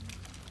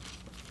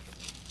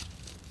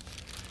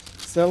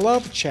 It's the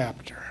love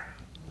chapter.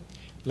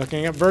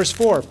 Looking at verse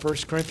 4,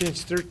 1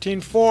 Corinthians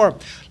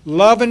 13:4.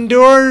 Love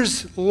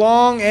endures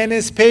long and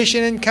is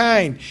patient and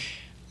kind.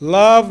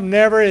 Love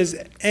never is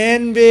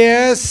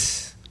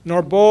envious,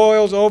 nor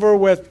boils over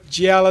with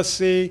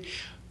jealousy,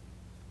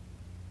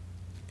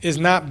 is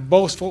not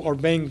boastful or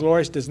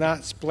vainglorious, does not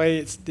display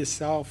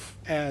itself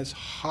as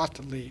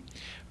haughtily.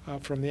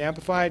 From the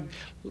Amplified,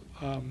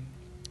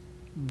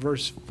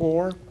 verse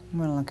 4. I'm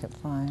going to look at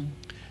 5.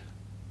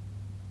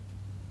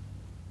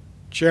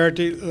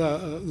 Charity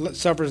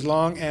suffers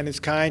long and is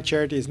kind.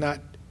 Charity is not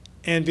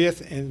envious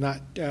and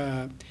not,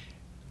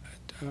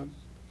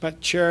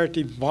 but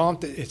charity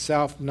vaunteth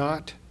itself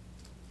not.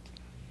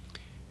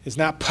 Is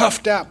not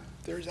puffed up.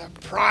 There's a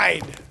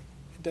pride.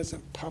 It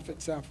doesn't puff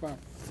itself up.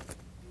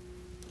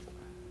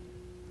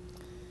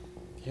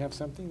 Do you have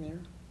something there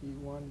you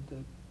wanted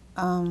to?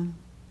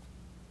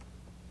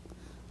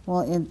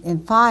 Well,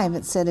 in 5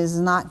 it said, it is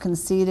not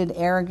conceited,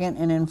 arrogant,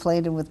 and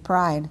inflated with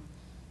pride.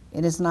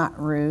 It is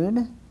not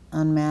rude,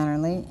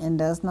 unmannerly, and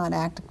does not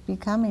act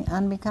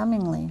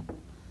unbecomingly.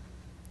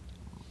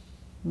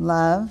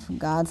 Love,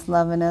 God's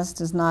love in us,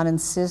 does not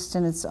insist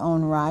in its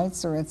own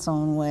rights or its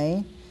own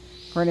way,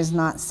 for it is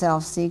not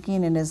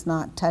self-seeking, it is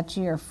not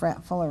touchy or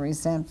fretful or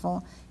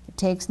resentful. It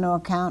takes no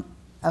account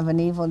of an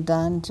evil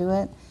done to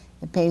it.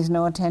 It pays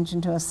no attention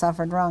to a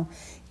suffered wrong.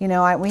 You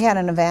know, we had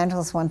an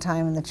evangelist one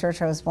time in the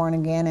church I was born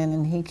again in,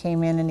 and he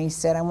came in and he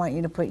said, I want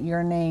you to put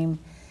your name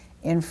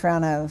in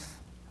front of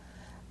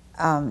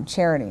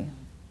charity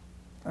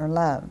or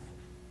love.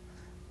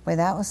 Boy,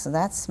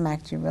 that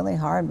smacked you really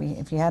hard.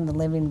 If you had the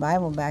Living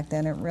Bible back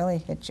then, it really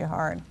hit you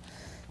hard.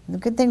 The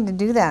good thing to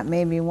do that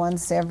maybe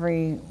once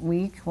every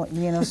week,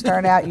 you know,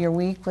 start out your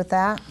week with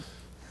that,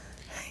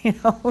 you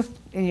know,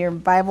 in your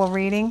Bible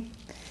reading.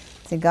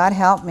 Say, God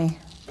help me.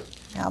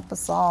 Help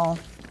us all.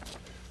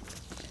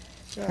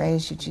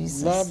 Praise you,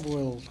 Jesus. Love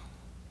will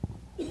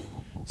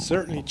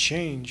certainly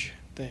change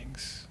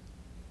things.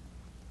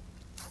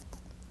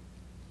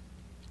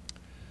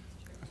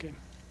 Okay.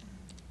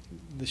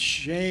 The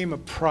shame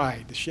of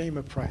pride. The shame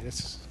of pride.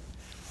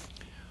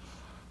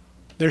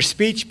 Their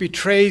speech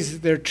betrays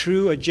their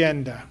true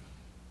agenda.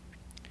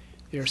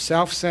 They are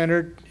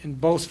self-centered and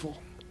boastful.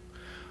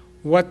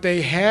 What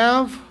they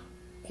have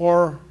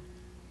or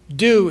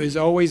do is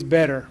always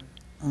better.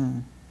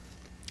 Mm.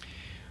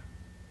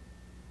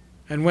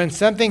 And when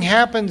something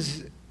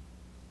happens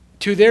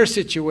to their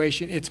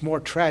situation, it's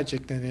more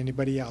tragic than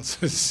anybody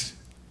else's.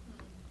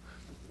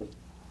 Let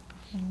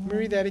me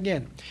read that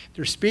again.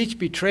 Their speech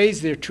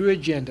betrays their true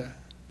agenda.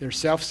 They're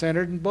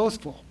self-centered and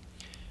boastful.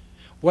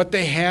 What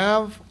they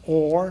have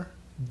or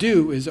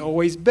do is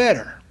always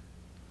better.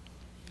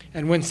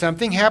 And when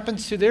something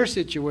happens to their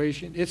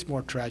situation, it's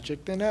more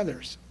tragic than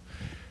others.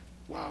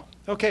 Wow.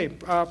 Okay,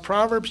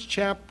 Proverbs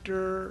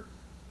chapter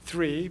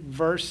 3,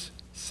 verse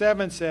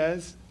 7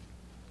 says,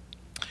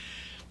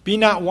 "Be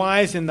not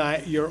wise in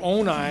your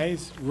own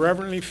eyes,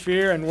 reverently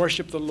fear and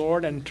worship the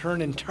Lord, and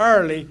turn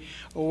entirely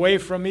away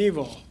from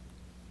evil."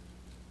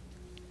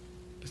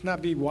 Let's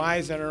not be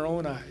wise in our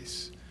own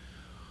eyes.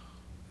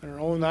 In our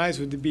own eyes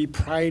would be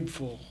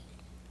prideful.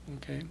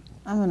 Okay?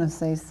 I'm going to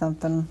say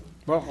something.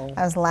 Uh-oh.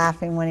 I was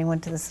laughing when he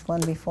went to this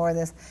one before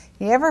this.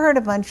 You ever heard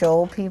a bunch of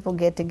old people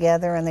get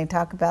together and they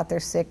talk about their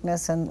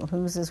sickness and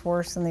whose is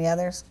worse than the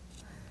others?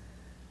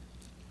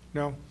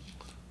 No,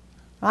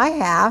 I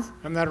have.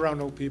 I'm not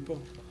around old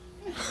people.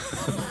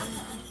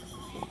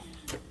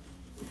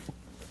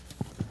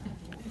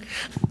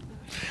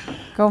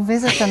 Go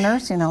visit the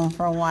nursing home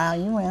for a while.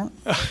 You went.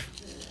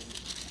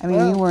 I mean,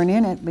 Well, you weren't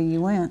in it, but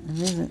you went to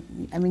visit.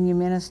 I mean, you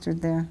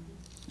ministered there.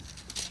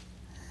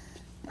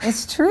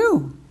 It's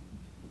true.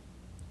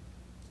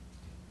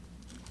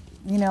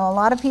 You know, a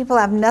lot of people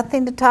have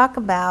nothing to talk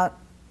about.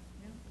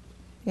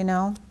 You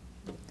know,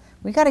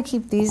 we got to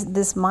keep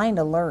this mind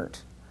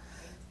alert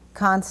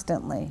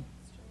constantly.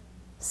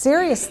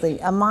 Seriously,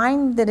 a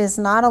mind that is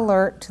not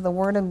alert to the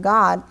Word of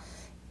God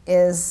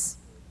is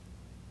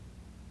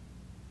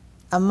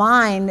a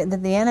mind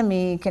that the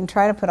enemy can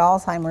try to put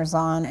Alzheimer's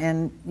on,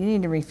 and you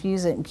need to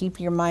refuse it and keep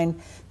your mind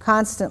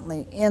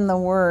constantly in the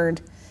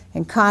Word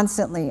and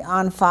constantly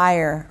on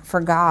fire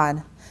for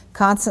God.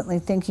 Constantly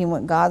thinking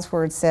what God's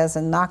Word says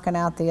and knocking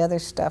out the other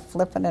stuff,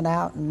 flipping it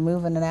out and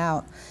moving it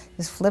out.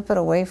 Just flip it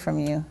away from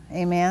you.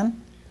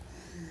 Amen?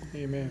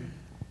 Amen.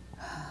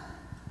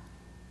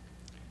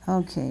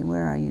 Okay,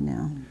 where are you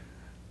now?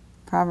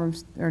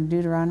 Proverbs or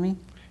Deuteronomy?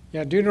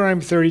 Yeah,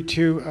 Deuteronomy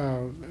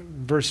 32,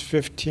 verse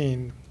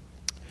 15.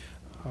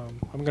 I'm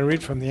going to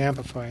read from the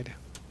Amplified.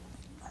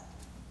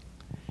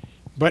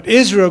 "But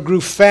Israel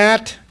grew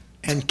fat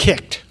and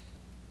kicked."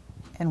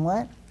 And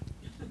what?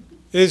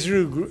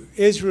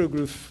 Israel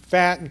grew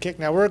fat and kicked.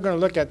 Now we're going to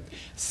look at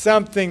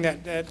something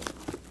that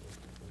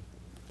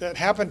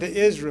happened to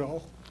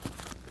Israel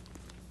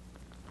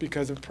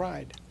because of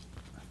pride.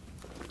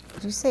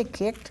 Did you say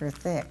kicked or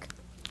thick?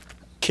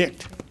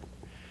 Kicked.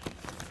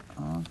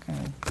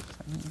 Okay.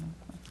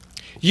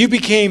 You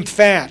became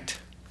fat.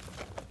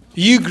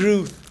 You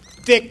grew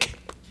thick.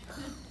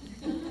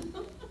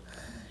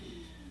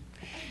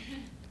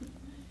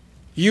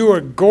 You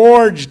were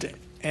gorged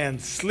and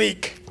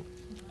sleek.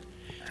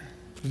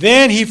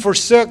 Then he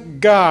forsook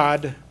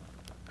God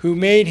who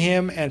made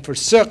him, and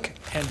forsook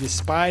and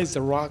despised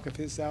the rock of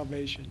his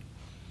salvation.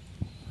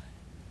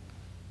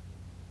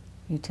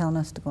 You telling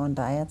us to go on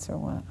diets or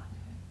what?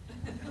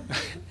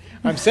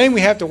 I'm saying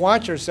we have to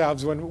watch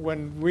ourselves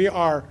when we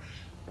are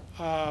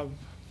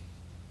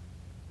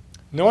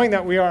knowing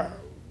that we are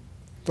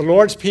the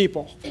Lord's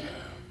people.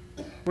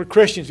 We're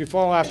Christians, we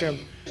follow after him.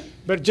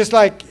 But just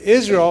like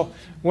Israel,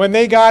 when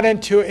they got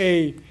into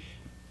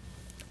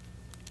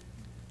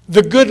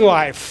the good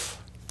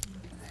life,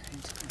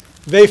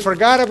 they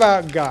forgot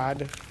about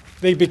God.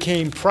 They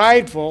became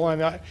prideful,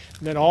 and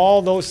then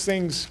all those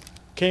things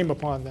came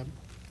upon them.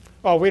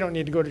 Oh, we don't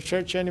need to go to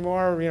church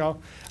anymore. You know,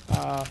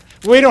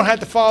 we don't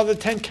have to follow the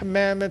 10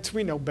 Commandments.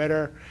 We know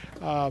better.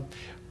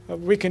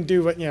 We can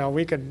do what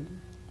we can.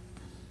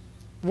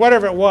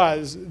 Whatever it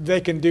was, they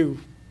can do.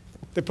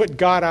 They put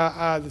God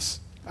out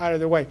of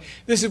their way.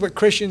 This is what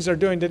Christians are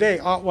doing today.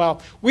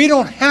 Well, we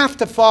don't have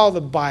to follow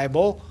the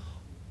Bible.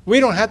 We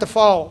don't have to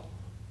follow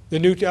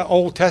the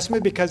Old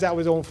Testament because that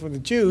was only for the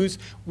Jews.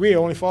 We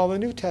only follow the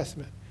New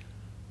Testament.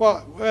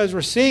 Well, as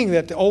we're seeing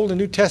that the Old and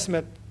New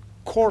Testament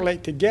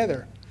correlate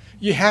together,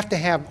 you have to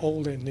have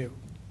Old and New.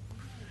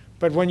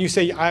 But when you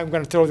say, I'm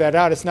going to throw that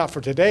out, it's not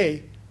for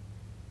today.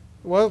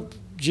 Well,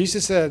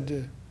 Jesus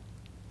said,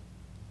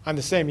 I'm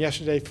the same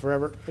yesterday,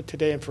 forever,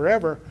 today, and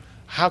forever.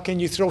 How can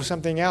you throw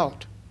something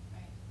out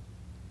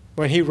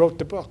when he wrote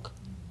the book?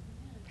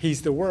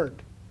 He's the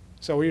Word.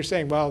 So you're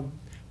saying, well,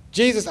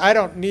 Jesus, I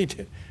don't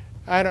need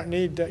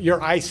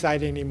your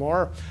eyesight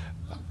anymore.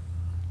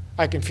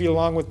 I can feel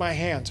along with my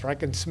hands, or I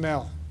can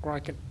smell, or I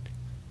can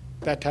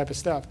that type of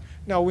stuff.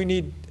 No, we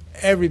need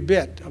every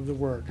bit of the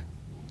Word.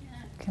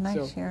 Can I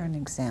So- share an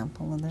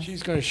example of this?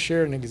 She's going to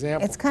share an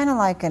example. It's kind of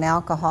like an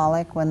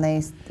alcoholic when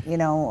they,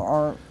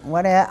 or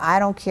what, I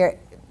don't care.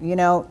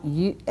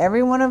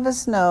 Every one of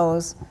us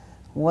knows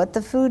what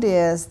the food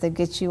is that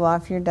gets you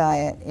off your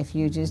diet if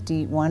you just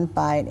eat one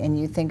bite and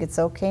you think it's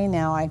okay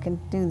now, I can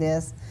do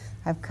this,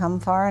 I've come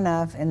far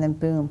enough, and then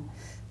boom.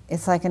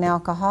 It's like an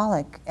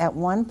alcoholic. At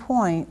one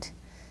point,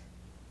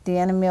 the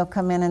enemy will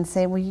come in and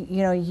say, well,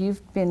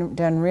 you've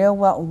done real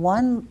well.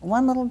 One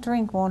little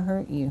drink won't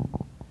hurt you.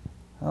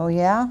 Oh,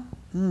 yeah?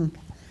 One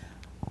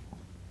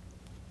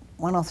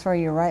will throw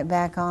you right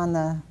back on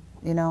the,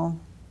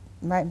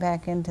 right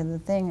back into the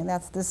thing. And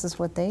this is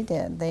what they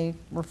did. They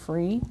were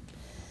free.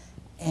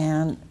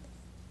 And,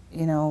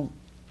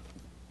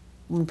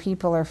 when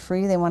people are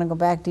free, they want to go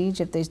back to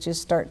Egypt, they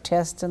just start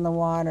testing the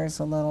waters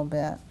a little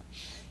bit.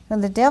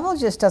 And the devil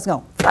just doesn't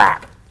go,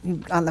 "Whack,"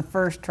 on the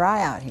first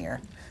try out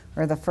here,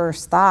 or the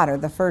first thought, or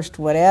the first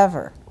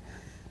whatever,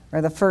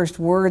 or the first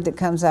word that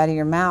comes out of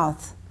your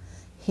mouth.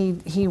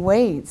 He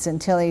waits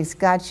until he's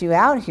got you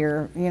out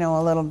here,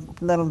 a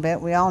little bit.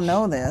 We all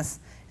know this,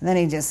 and then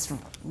he just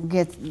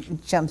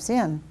jumps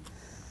in,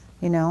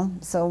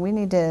 So we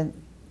need to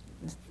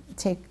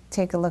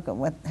take a look at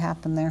what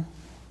happened there.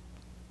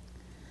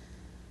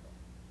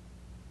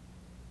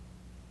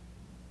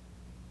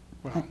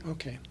 Wow,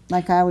 okay.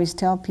 Like I always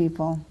tell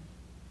people,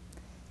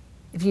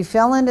 if you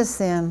fell into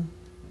sin,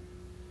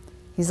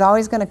 he's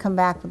always going to come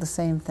back with the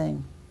same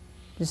thing.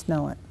 Just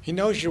know it. He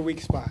knows your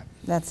weak spot,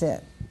 That's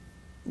it.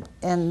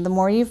 And the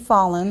more you've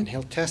fallen, and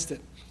he'll test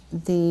it.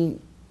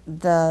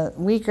 the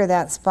weaker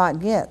that spot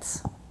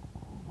gets.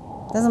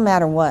 Doesn't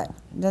matter what.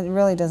 It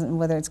really doesn't,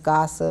 whether it's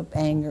gossip,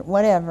 anger,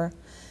 whatever.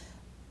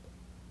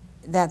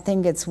 That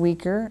thing gets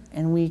weaker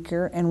and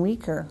weaker and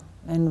weaker.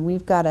 And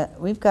we've got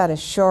to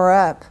shore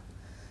up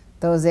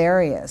those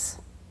areas.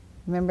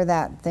 Remember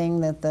that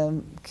thing that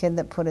the kid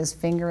that put his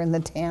finger in the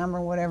dam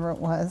or whatever it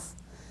was?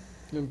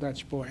 Little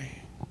Dutch boy.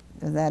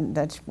 That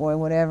Dutch boy,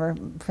 whatever,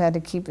 had to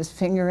keep his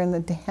finger in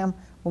the dam.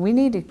 Well, we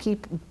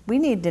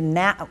need to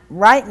now,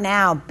 right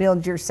now,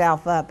 build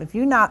yourself up. If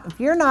you're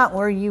not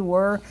where you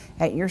were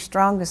at your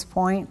strongest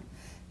point,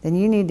 then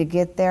you need to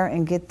get there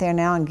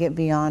now and get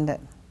beyond it.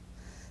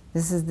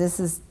 This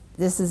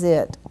is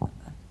it.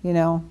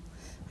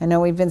 I know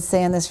we've been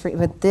saying this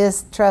but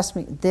this, trust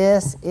me,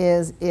 this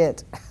is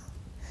it.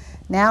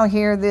 Now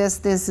hear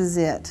this is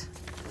it.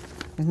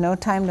 There's no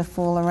time to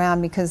fool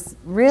around, because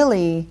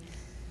really,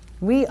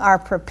 we are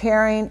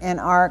preparing an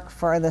ark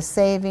for the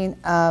saving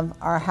of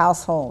our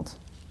household.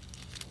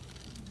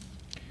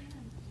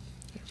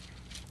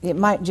 It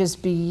might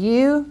just be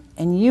you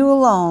and you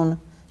alone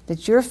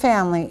that your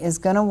family is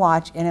going to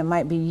watch, and it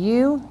might be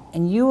you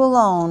and you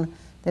alone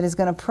that is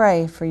going to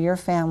pray for your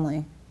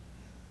family.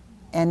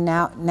 And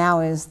now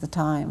is the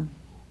time.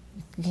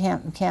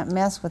 You can't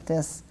mess with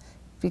this,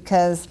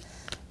 because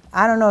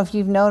I don't know if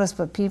you've noticed,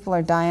 but people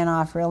are dying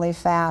off really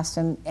fast,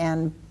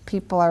 and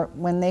people are,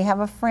 when they have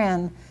a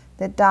friend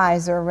that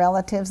dies or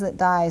relatives that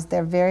dies,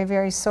 they're very,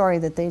 very sorry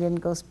that they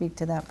didn't go speak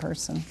to that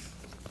person.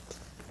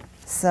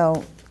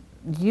 So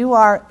you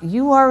are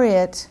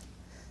it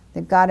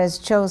that God has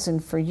chosen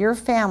for your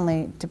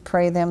family to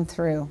pray them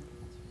through.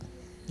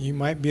 You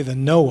might be the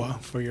Noah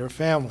for your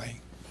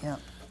family. Yeah.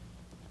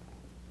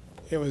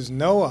 It was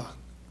Noah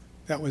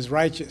that was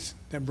righteous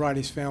that brought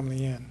his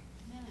family in.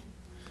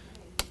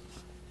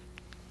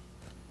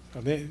 So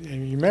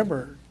and you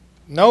remember,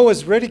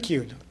 Noah's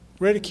ridiculed.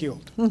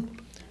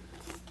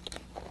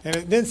 And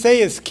it didn't say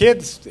his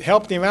kids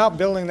helped him out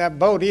building that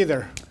boat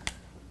either.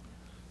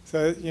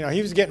 So,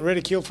 he was getting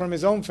ridiculed from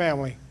his own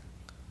family.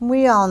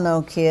 We all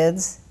know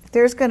kids. If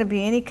there's going to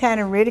be any kind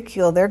of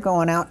ridicule, they're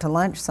going out to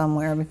lunch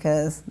somewhere,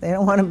 because they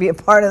don't want to be a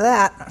part of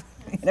that,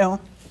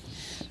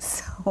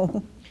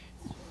 So.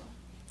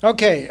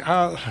 Okay,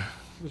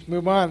 let's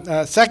move on.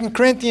 2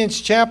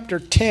 Corinthians chapter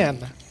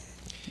 10.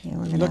 Yeah,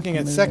 we're Looking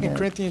at 2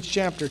 Corinthians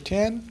chapter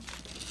 10.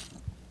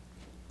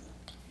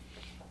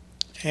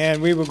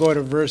 And we will go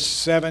to verse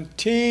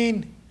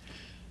 17.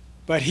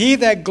 But he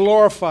that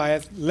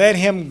glorifieth, let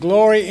him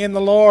glory in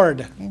the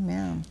Lord.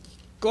 Amen.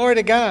 Glory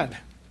to God.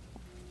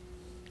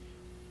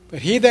 But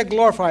he that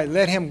glorifieth,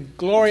 let him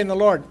glory in the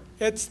Lord.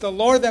 It's the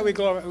Lord that we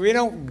glorify. We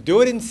don't do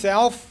it in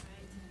self.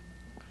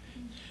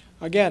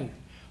 Again,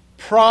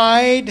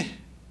 pride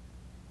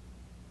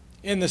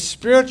in the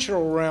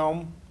spiritual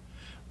realm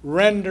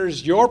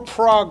renders your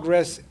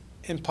progress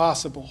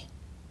impossible.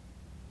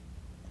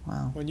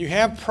 Wow. When you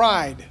have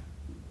pride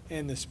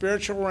in the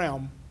spiritual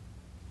realm,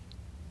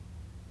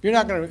 you're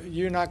not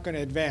going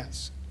to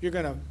advance. You're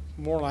going to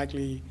more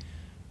likely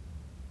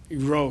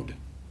erode.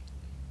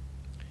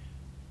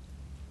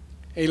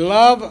 A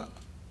love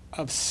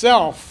of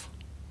self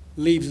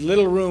leaves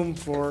little room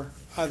for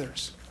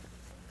others.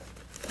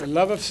 The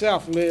love of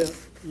self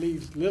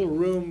leaves little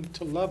room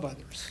to love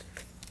others.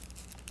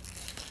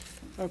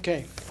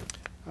 Okay.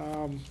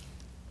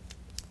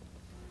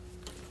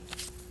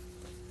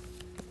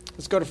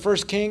 Let's go to 1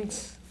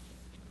 Kings.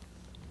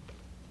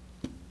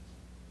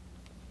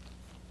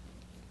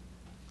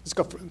 Let's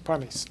go,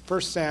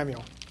 1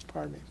 Samuel.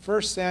 pardon me,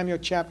 1 Samuel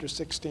chapter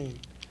 16.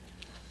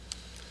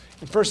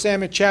 In 1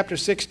 Samuel chapter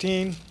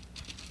 16,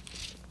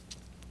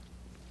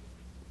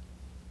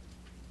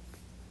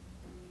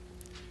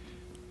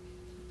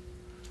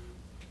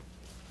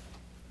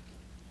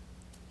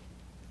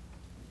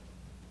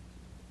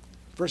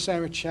 First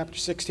Samuel chapter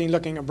 16,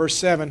 looking at verse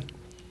 7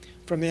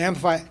 from the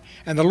Amplified.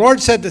 And the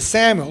Lord said to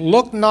Samuel,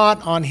 look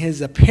not on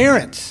his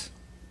appearance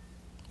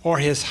or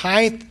his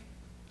height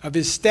of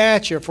his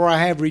stature, for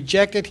I have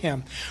rejected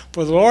him.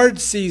 For the Lord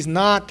sees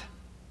not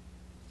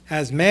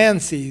as man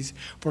sees,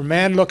 for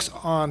man looks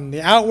on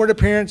the outward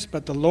appearance,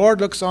 but the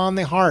Lord looks on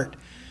the heart.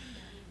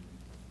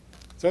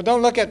 So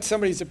don't look at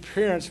somebody's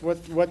appearance,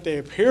 what they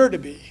appear to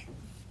be.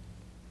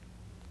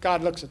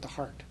 God looks at the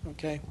heart,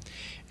 okay?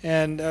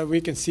 And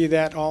we can see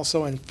that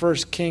also in 1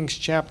 Kings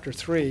chapter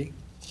 3.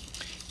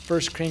 1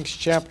 Kings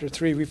chapter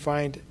 3 we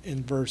find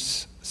in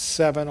verse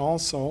 7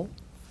 also.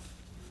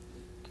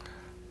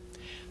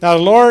 Now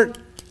the Lord,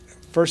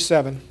 verse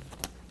 7,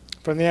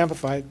 from the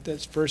Amplified,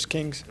 that's 1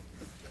 Kings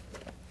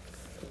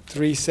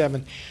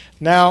 3:7.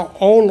 Now,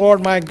 O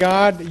Lord my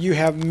God, you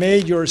have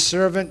made your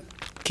servant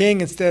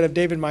king instead of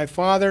David my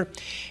father,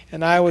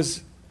 and I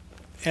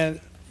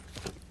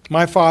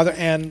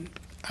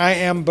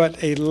am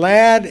but a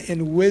lad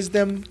in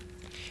wisdom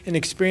and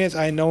experience.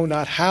 I know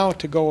not how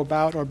to go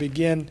about or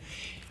begin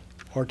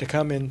or to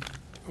come in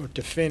or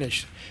to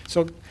finish.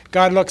 So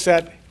God looks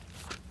at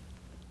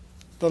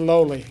the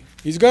lowly.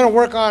 He's going to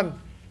work on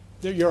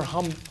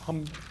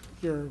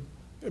your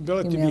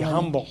ability to be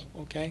humble,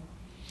 okay?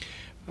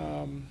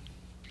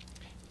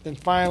 Then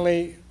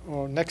finally,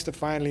 or next to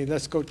finally,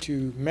 let's go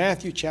to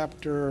Matthew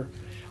chapter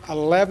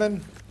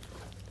 11.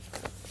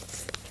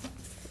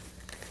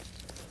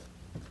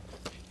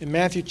 In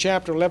Matthew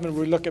chapter 11,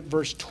 we look at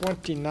verse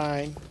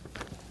 29.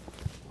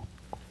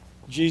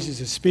 Jesus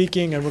is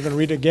speaking, and we're going to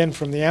read again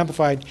from the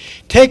Amplified.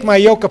 Take my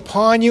yoke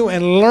upon you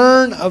and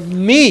learn of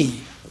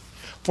me,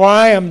 for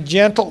I am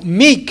gentle,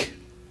 meek,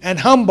 and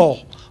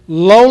humble,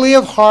 lowly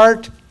of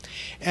heart,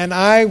 and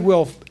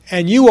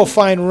you will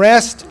find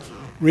rest,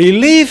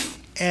 relief,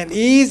 and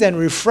ease, and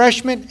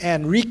refreshment,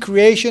 and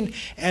recreation,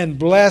 and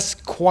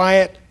blessed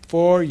quiet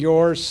for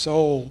your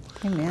soul.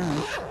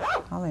 Amen.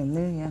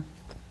 Hallelujah.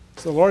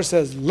 So the Lord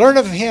says, learn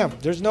of him.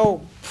 There's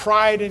no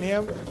pride in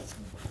him.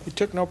 He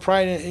took no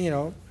pride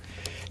in,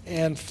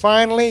 And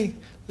finally,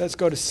 let's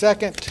go to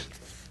 2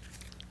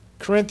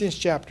 Corinthians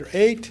chapter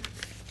 8.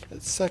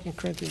 That's 2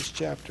 Corinthians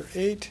chapter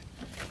 8.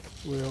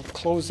 We'll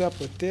close up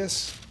with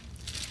this.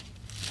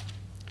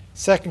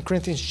 2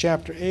 Corinthians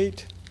chapter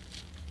 8.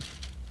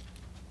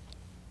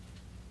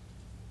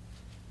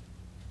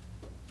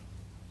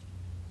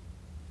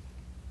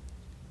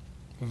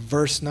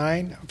 Verse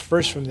 9.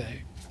 First from the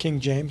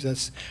King James.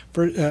 That's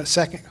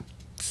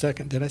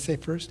second. Did I say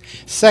first?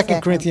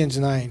 2 Corinthians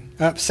 9.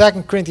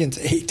 2 Corinthians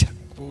 8.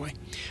 Boy.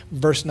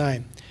 Verse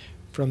 9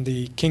 from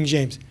the King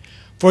James.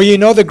 For you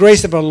know the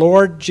grace of our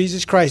Lord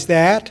Jesus Christ,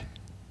 that,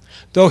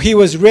 though he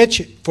was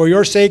rich, for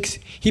your sakes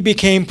he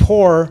became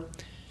poor,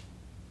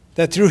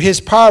 that through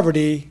his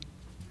poverty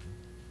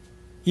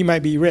he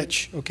might be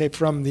rich. Okay,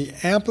 from the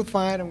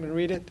Amplified, I'm going to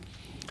read it.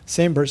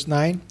 Same verse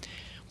 9.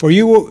 For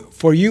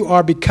you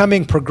are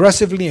becoming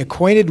progressively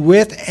acquainted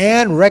with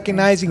and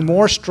recognizing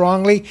more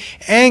strongly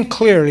and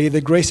clearly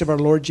the grace of our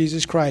Lord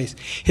Jesus Christ,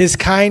 his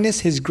kindness,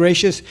 his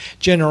gracious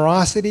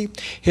generosity,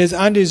 his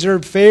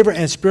undeserved favor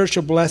and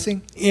spiritual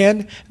blessing,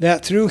 in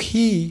that through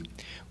he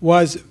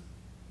was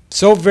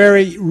so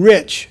very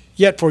rich,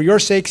 yet for your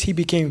sakes he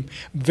became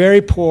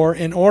very poor,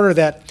 in order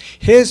that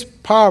his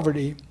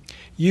poverty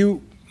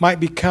you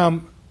might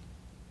become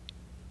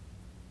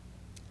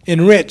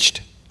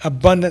enriched,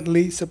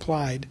 abundantly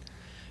supplied.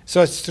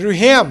 So it's through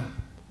him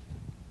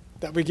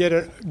that we get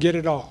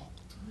it all.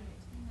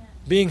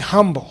 Being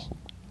humble.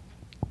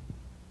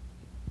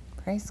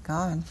 Praise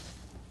God.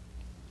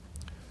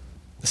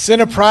 The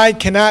sin of pride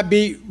cannot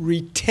be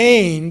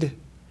retained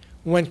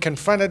when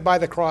confronted by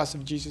the cross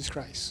of Jesus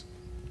Christ.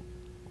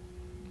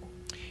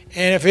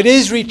 And if it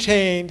is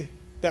retained,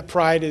 that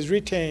pride is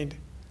retained,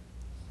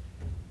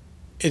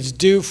 it's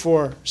due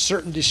for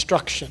certain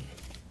destruction.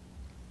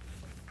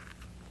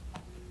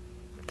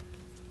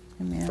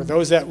 Amen. For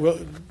those that will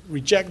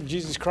reject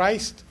Jesus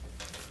Christ,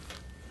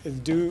 it's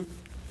due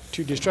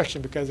to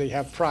destruction because they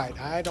have pride.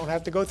 I don't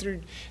have to go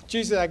through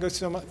Jesus, I go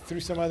through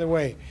some other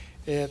way.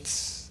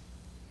 It's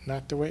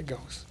not the way it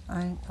goes.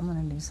 I'm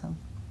going to do some.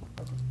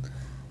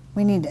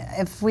 We need,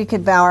 if we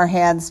could bow our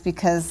heads,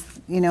 because,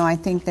 I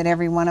think that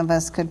every one of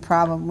us could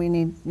probably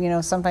need,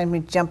 sometimes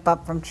we jump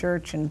up from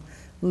church and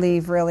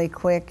leave really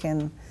quick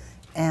and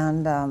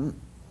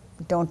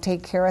don't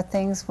take care of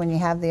things when you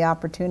have the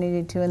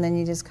opportunity to, and then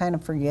you just kind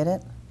of forget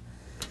it.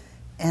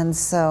 And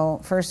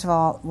so, first of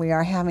all, we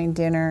are having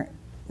dinner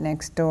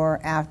next door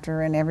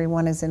after, and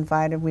everyone is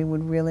invited. We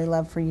would really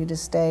love for you to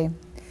stay.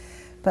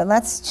 But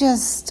let's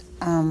just,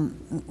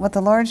 what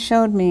the Lord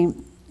showed me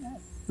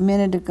a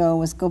minute ago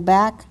was go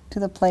back to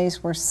the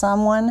place where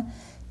someone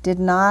did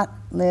not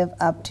live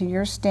up to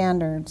your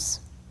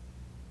standards.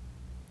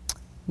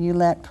 You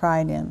let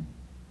pride in.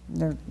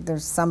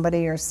 There's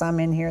somebody or some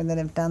in here that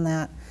have done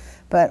that.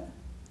 But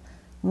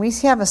when we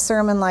have a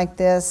sermon like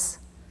this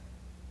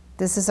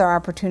is our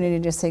opportunity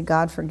to say,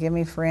 God, forgive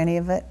me for any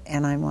of it,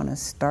 and I want to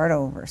start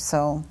over.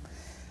 So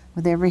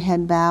with every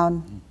head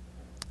bowed,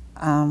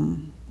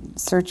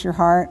 search your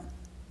heart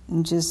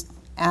and just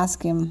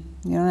ask him.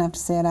 You don't have to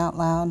say it out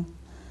loud.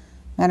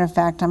 Matter of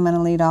fact, I'm going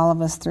to lead all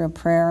of us through a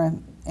prayer,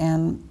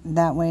 and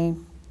that way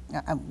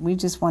we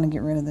just want to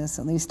get rid of this.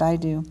 At least I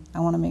do. I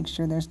want to make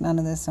sure there's none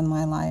of this in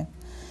my life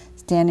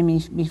standing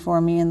before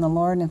me and the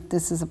Lord. And if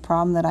this is a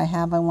problem that I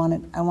have, I want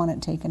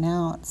it taken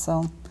out.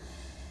 So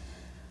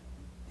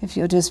if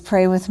you'll just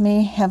pray with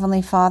me.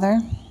 Heavenly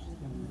Father,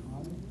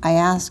 I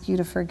ask you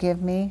to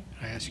forgive me.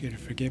 I ask you to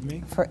forgive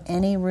me for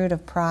any root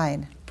of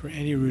pride. For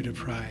any root of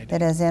pride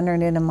that has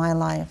entered into my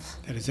life.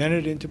 That has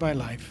entered into my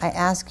life. I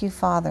ask you,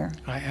 Father.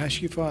 I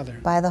ask you, Father.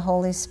 By the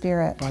Holy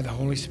Spirit. By the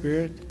Holy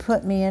Spirit.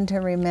 Put me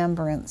into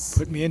remembrance.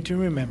 Put me into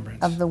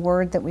remembrance. Of the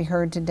word that we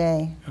heard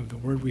today. Of the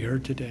word we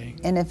heard today.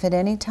 And if at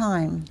any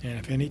time. And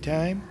if any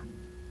time.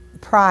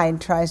 Pride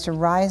tries to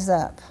rise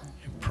up.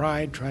 And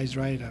pride tries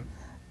to rise up.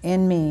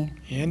 In me.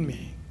 In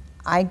me.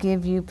 I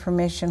give you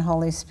permission,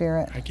 Holy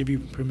Spirit. I give you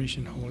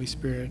permission, Holy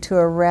Spirit. To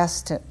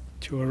arrest it.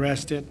 To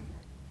arrest it.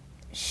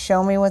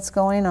 Show me what's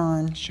going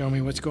on. Show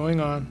me what's going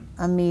on.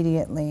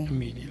 Immediately.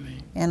 Immediately.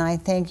 And I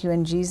thank you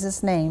in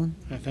Jesus' name.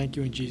 I thank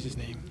you in Jesus'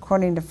 name.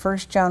 According to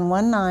 1 John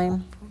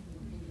 1:9.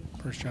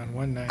 1 John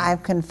 1:9.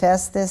 I've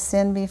confessed this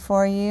sin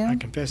before you. I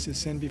confess this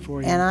sin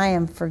before you. And I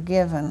am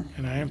forgiven.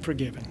 And I am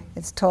forgiven.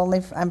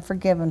 I'm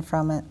forgiven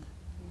from it.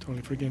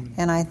 Totally forgiven.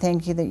 And I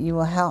thank you that you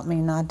will help me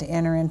not to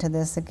enter into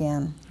this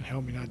again. And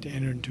help me not to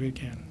enter into it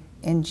again.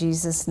 In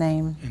Jesus'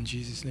 name. In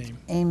Jesus' name.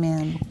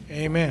 Amen.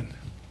 Amen.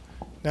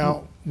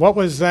 Now, what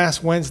was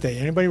last Wednesday?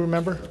 Anybody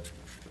remember?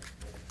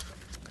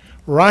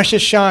 Rosh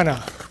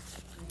Hashanah.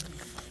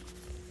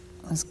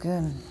 That's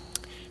good.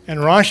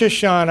 And Rosh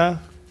Hashanah,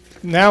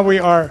 now we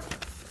are,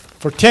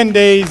 for 10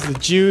 days, the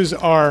Jews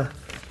are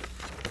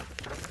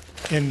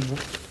in,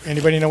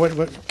 anybody know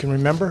what can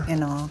remember?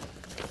 In awe.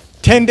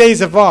 10 days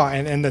of awe.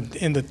 And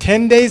in the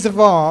 10 days of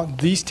awe,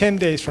 these 10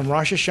 days from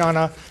Rosh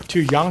Hashanah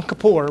to Yom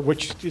Kippur,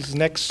 which is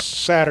next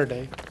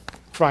Saturday,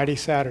 Friday,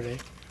 Saturday,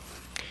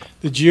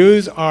 the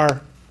Jews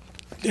are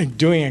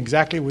doing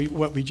exactly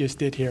what we just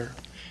did here.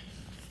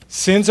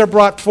 Sins are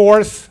brought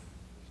forth,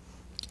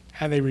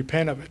 and they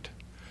repent of it.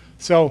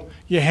 So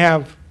you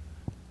have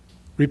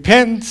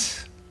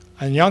repentance,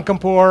 and Yom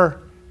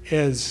Kippur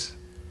is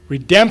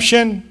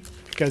redemption,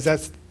 because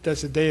that's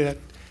the day that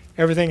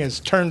everything is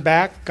turned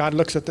back. God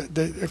looks at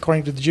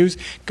according to the Jews,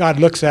 God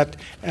looks at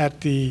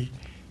the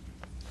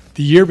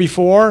year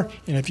before,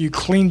 and if you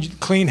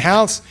clean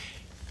house,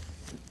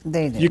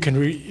 they do. You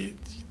can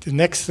the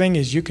next thing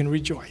is you can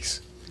rejoice.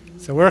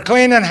 So we're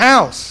cleaning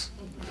house.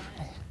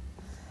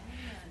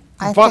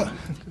 Go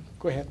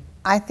ahead.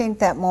 I think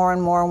that more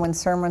and more when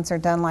sermons are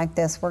done like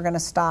this, we're going to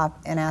stop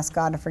and ask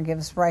God to forgive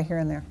us right here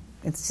and there.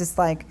 It's just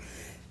like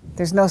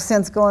there's no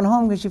sense going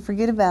home because you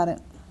forget about it.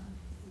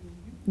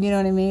 You know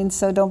what I mean?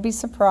 So don't be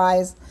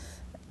surprised.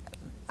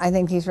 I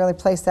think he's really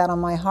placed that on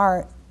my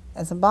heart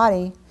as a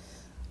body.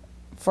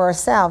 For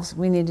ourselves,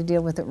 we need to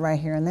deal with it right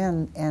here and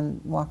then and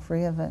walk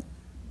free of it.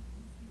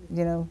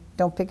 You know,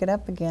 don't pick it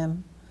up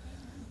again.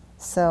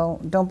 So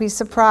don't be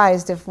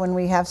surprised if when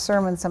we have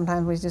sermons,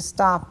 sometimes we just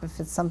stop. If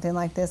it's something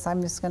like this, I'm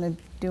just going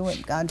to do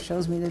what God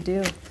shows me to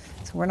do.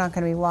 So we're not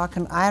going to be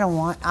walking. I don't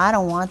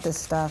want this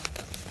stuff.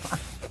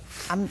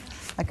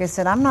 Like I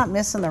said, I'm not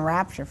missing the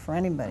rapture for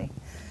anybody.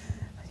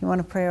 You want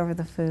to pray over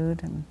the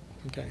food?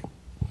 Okay.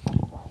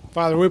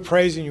 Father, we're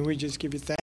praising you. We just give you thanks.